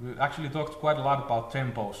we actually talked quite a lot about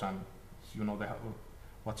tempos and, you know,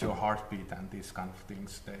 what's your heartbeat and these kind of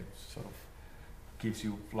things. They sort of gives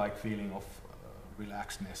you like feeling of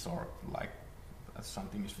relaxedness or like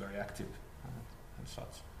something is very active and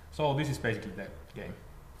such. So this is basically the game.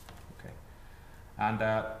 Okay, and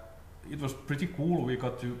it was pretty cool. We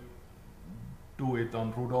got to do it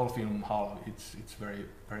on Rudolf Film Hall. It's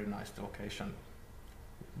very nice location.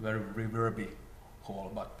 Very reverby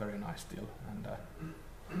hall, but very nice still. And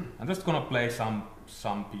I'm just gonna play some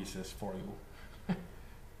pieces for you.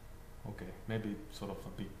 Okay, maybe sort of a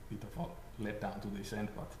bit of a letdown to this end,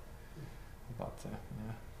 but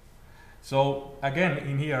yeah. So again,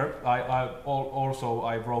 in here,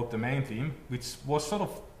 I wrote the main theme, which was sort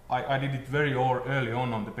of I did it very early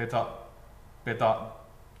on the beta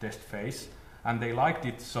test phase, and they liked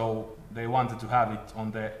it, so they wanted to have it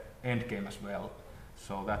on the end game as well.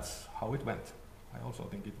 So that's how it went. I also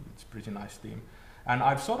think it's pretty nice theme. And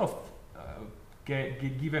I've sort of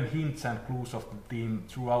given hints and clues of the theme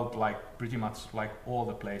throughout like pretty much like all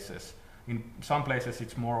the places. In some places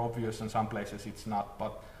it's more obvious and some places it's not.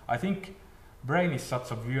 But I think brain is such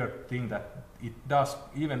a weird thing that it does,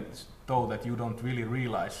 even though that you don't really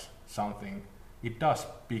realize something, it does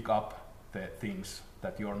pick up the things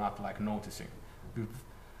that you're not like noticing.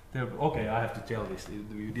 Okay, I have to tell this.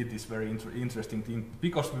 We did this very interesting thing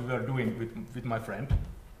because we were doing with my friend.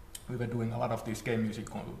 We were doing a lot of these game music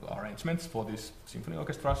arrangements for these symphony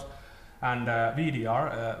orchestras, and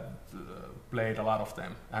VDR played a lot of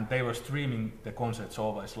them, and they were streaming the concerts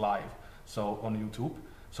always live, so on YouTube.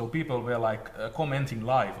 So people were like commenting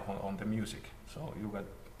live on the music, so you could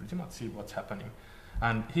pretty much see what's happening.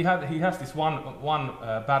 And he has this one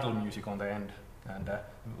battle music on the end. And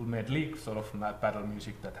we made leak sort of battle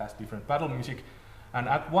music that has different battle music, and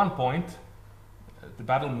at one point the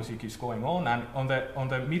battle music is going on, and on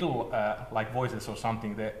the middle like voices or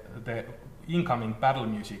something, the incoming battle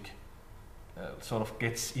music sort of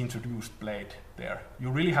gets introduced, played there. You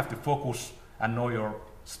really have to focus and know your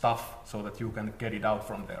stuff so that you can get it out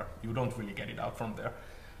from there. You don't really get it out from there,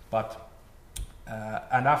 but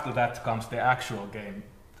and after that comes the actual game,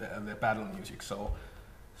 the battle music. So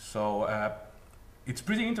it's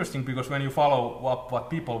pretty interesting because when you follow what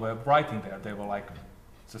people were writing there, they were like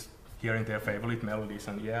just hearing their favorite melodies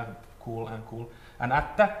and yeah, cool. And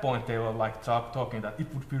at that point they were like talking that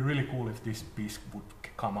it would be really cool if this piece would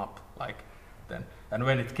come up like then. And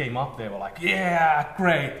when it came up, they were like, yeah,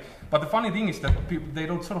 great. But the funny thing is that people, they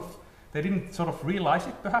didn't sort of realize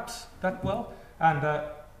it perhaps that well, and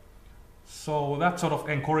so that sort of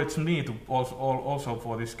encouraged me to also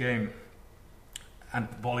for this game. And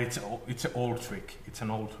well, it's an old trick. It's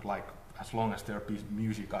an old, like, as long as there is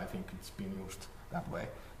music, I think it's been used that way.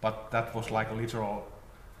 But that was like a literal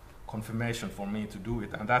confirmation for me to do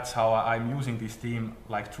it, and that's how I'm using this theme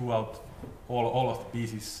like throughout all of the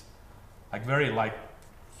pieces, like very like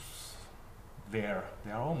they are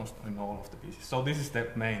almost in all of the pieces. So this is the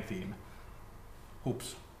main theme.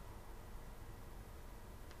 Oops.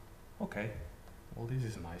 Okay. Well, this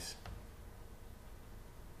is nice.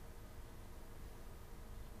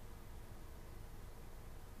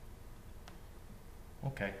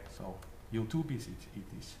 Okay, so YouTube is it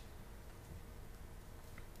is.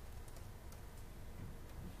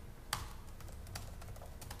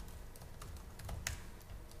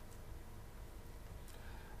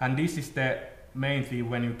 And this is the main theme.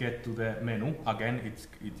 When you get to the menu, again, it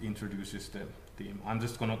introduces the theme. I'm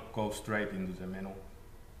just gonna go straight into the menu,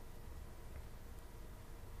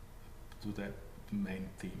 to the main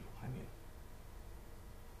theme, I mean.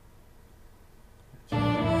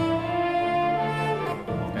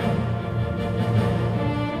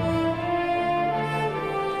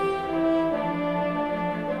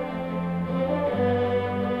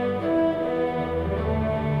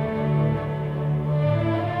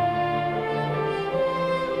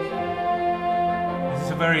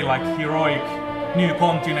 Very like heroic new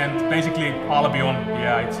continent, basically Albion.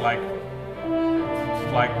 Yeah, it's like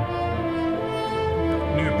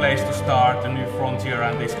new place to start, a new frontier,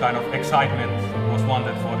 and this kind of excitement was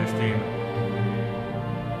wanted for this team.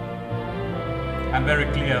 And very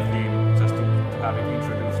clear theme, just to have it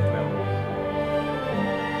introduced well.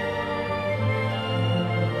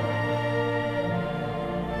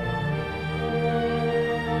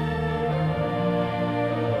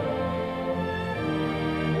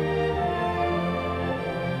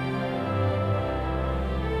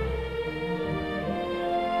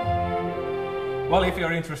 Well, if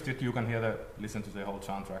you're interested, you can listen to the whole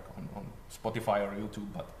soundtrack on Spotify or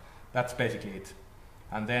YouTube, but that's basically it.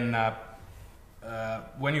 And then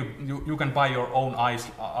when you can buy your own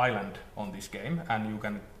island on this game, and you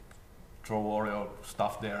can throw all your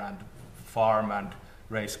stuff there and farm and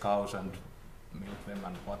raise cows and milk them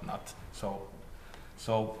and whatnot. So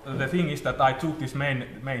the thing is that I took this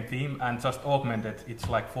main theme and just augmented. It's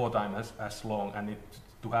like 4 times as long, and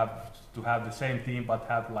to have the same theme but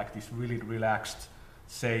have like this really relaxed,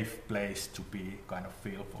 safe place to be kind of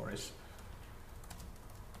feel for it.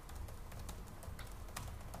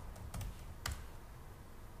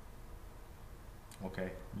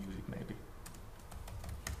 Okay, music maybe.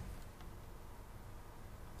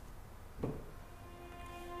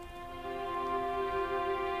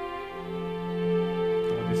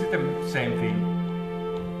 So this is the same thing,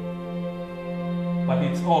 but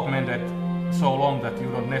it's augmented so long that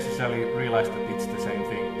you don't necessarily realize that it's the same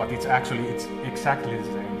thing, but it's exactly the same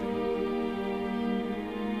thing.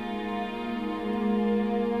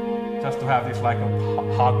 Just to have this like a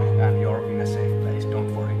hug and you're in a safe place,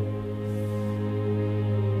 don't worry.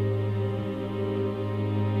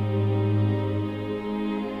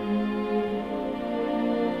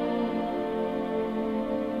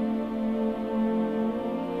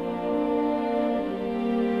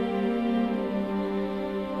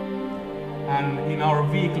 In our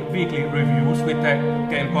weekly reviews with the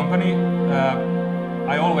game company,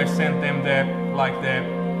 I always send them the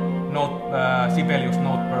Sibelius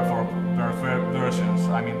note per versions.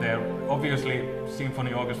 I mean, obviously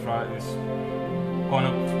symphony orchestra is going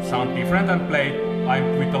to sound different and play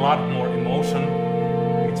with a lot more emotion.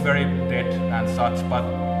 It's very dead and such, but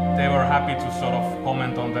they were happy to sort of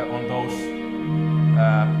comment on those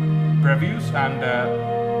previews, and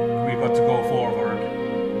we got to go forward.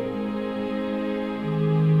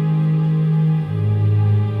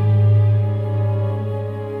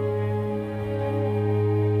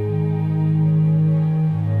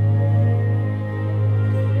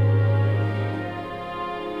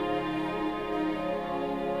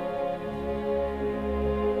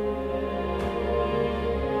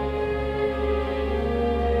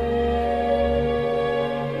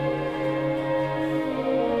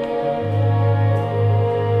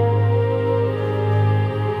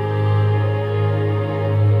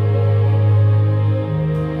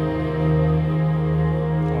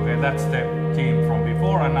 That's the theme from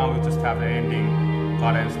before, and now we just have the ending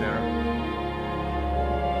cadence there.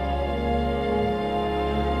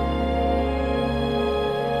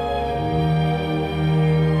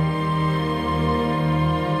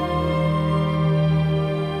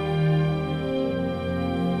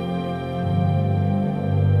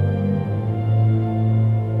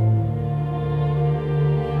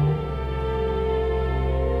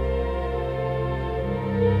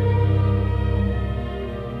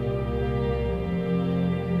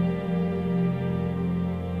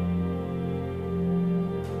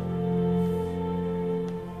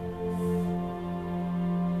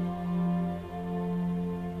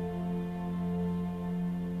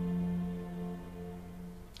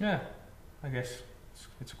 Yeah, I guess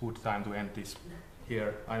it's a good time to end this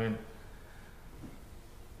here. I mean,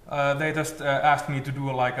 they just asked me to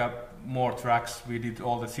do like more tracks. We did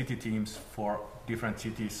all the city teams for different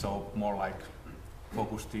cities, so more like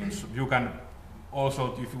focus teams. You can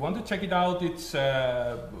also, if you want to check it out, it's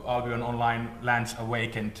Albion Online Lands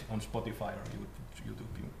Awakened on Spotify or YouTube.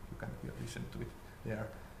 You can listen to it there.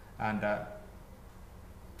 And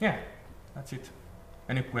yeah, that's it.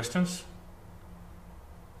 Any questions?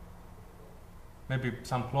 Maybe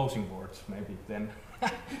some closing words, maybe then.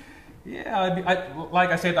 Yeah, like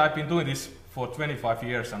I said, I've been doing this for 25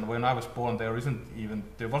 years, and when I was born, there wasn't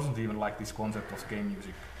even like this concept of game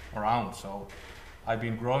music around. So I've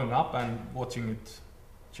been growing up and watching it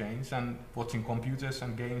change, and watching computers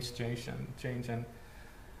and games change,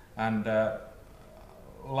 and a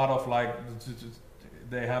lot of like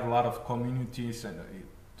they have a lot of communities and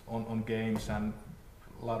on games, and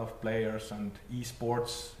a lot of players, and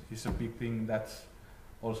esports is a big thing. That's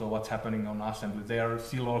also what's happening on Assembly. They are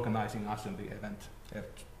still organizing Assembly event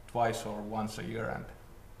twice or once a year,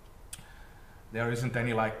 there isn't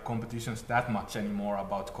any like competitions that much anymore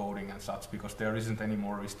about coding and such, because there isn't any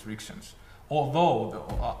more restrictions.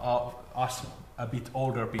 Although us a bit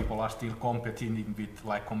older people are still competing with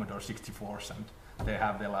like Commodore 64s, and they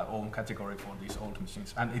have their like, own category for these old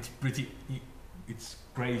machines, and it's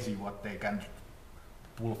crazy what they can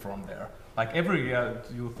pull from there. Like every year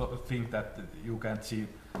you think that you can see,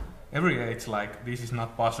 every year it's like this is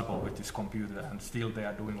not possible with this computer, and still they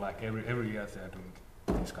are doing like every year they are doing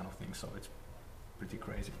these kind of things. So it's pretty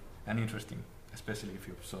crazy and interesting, especially if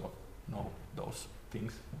you sort of know those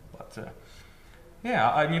things. But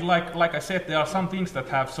yeah, I mean, like I said, there are some things that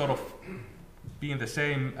have sort of been the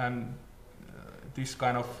same, and this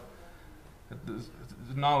kind of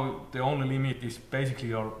now the only limit is basically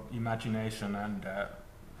your imagination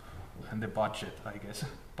and the budget, I guess.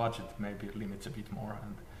 Budget maybe limits a bit more,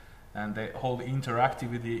 and the whole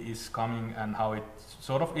interactivity is coming, and how it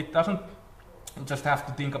sort of, it doesn't, you just have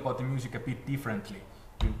to think about the music a bit differently.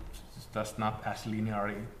 It's just not as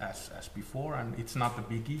linear as before, and it's not a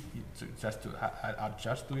biggie. It's just to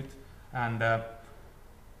adjust to it, and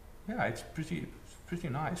yeah, it's pretty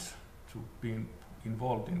nice to be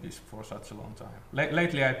involved in this for such a long time.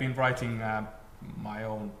 Lately, I've been writing my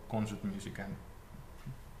own concert music and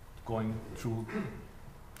going through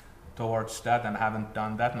towards that, and haven't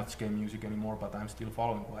done that much game music anymore, but I'm still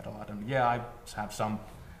following quite a lot. And yeah, I have some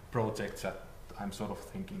projects that I'm sort of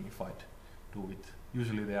thinking if I'd do it.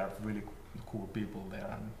 Usually there are really cool people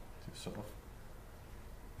there, and sort of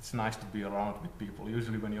it's nice to be around with people.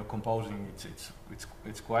 Usually when you're composing,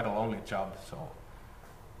 it's quite a lonely job. So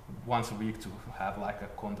once a week to have like a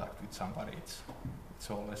contact with somebody, it's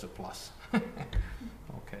always a plus.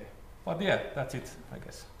 Okay, but yeah, that's it, I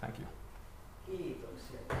guess. Thank you.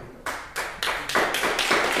 Kiitoksia.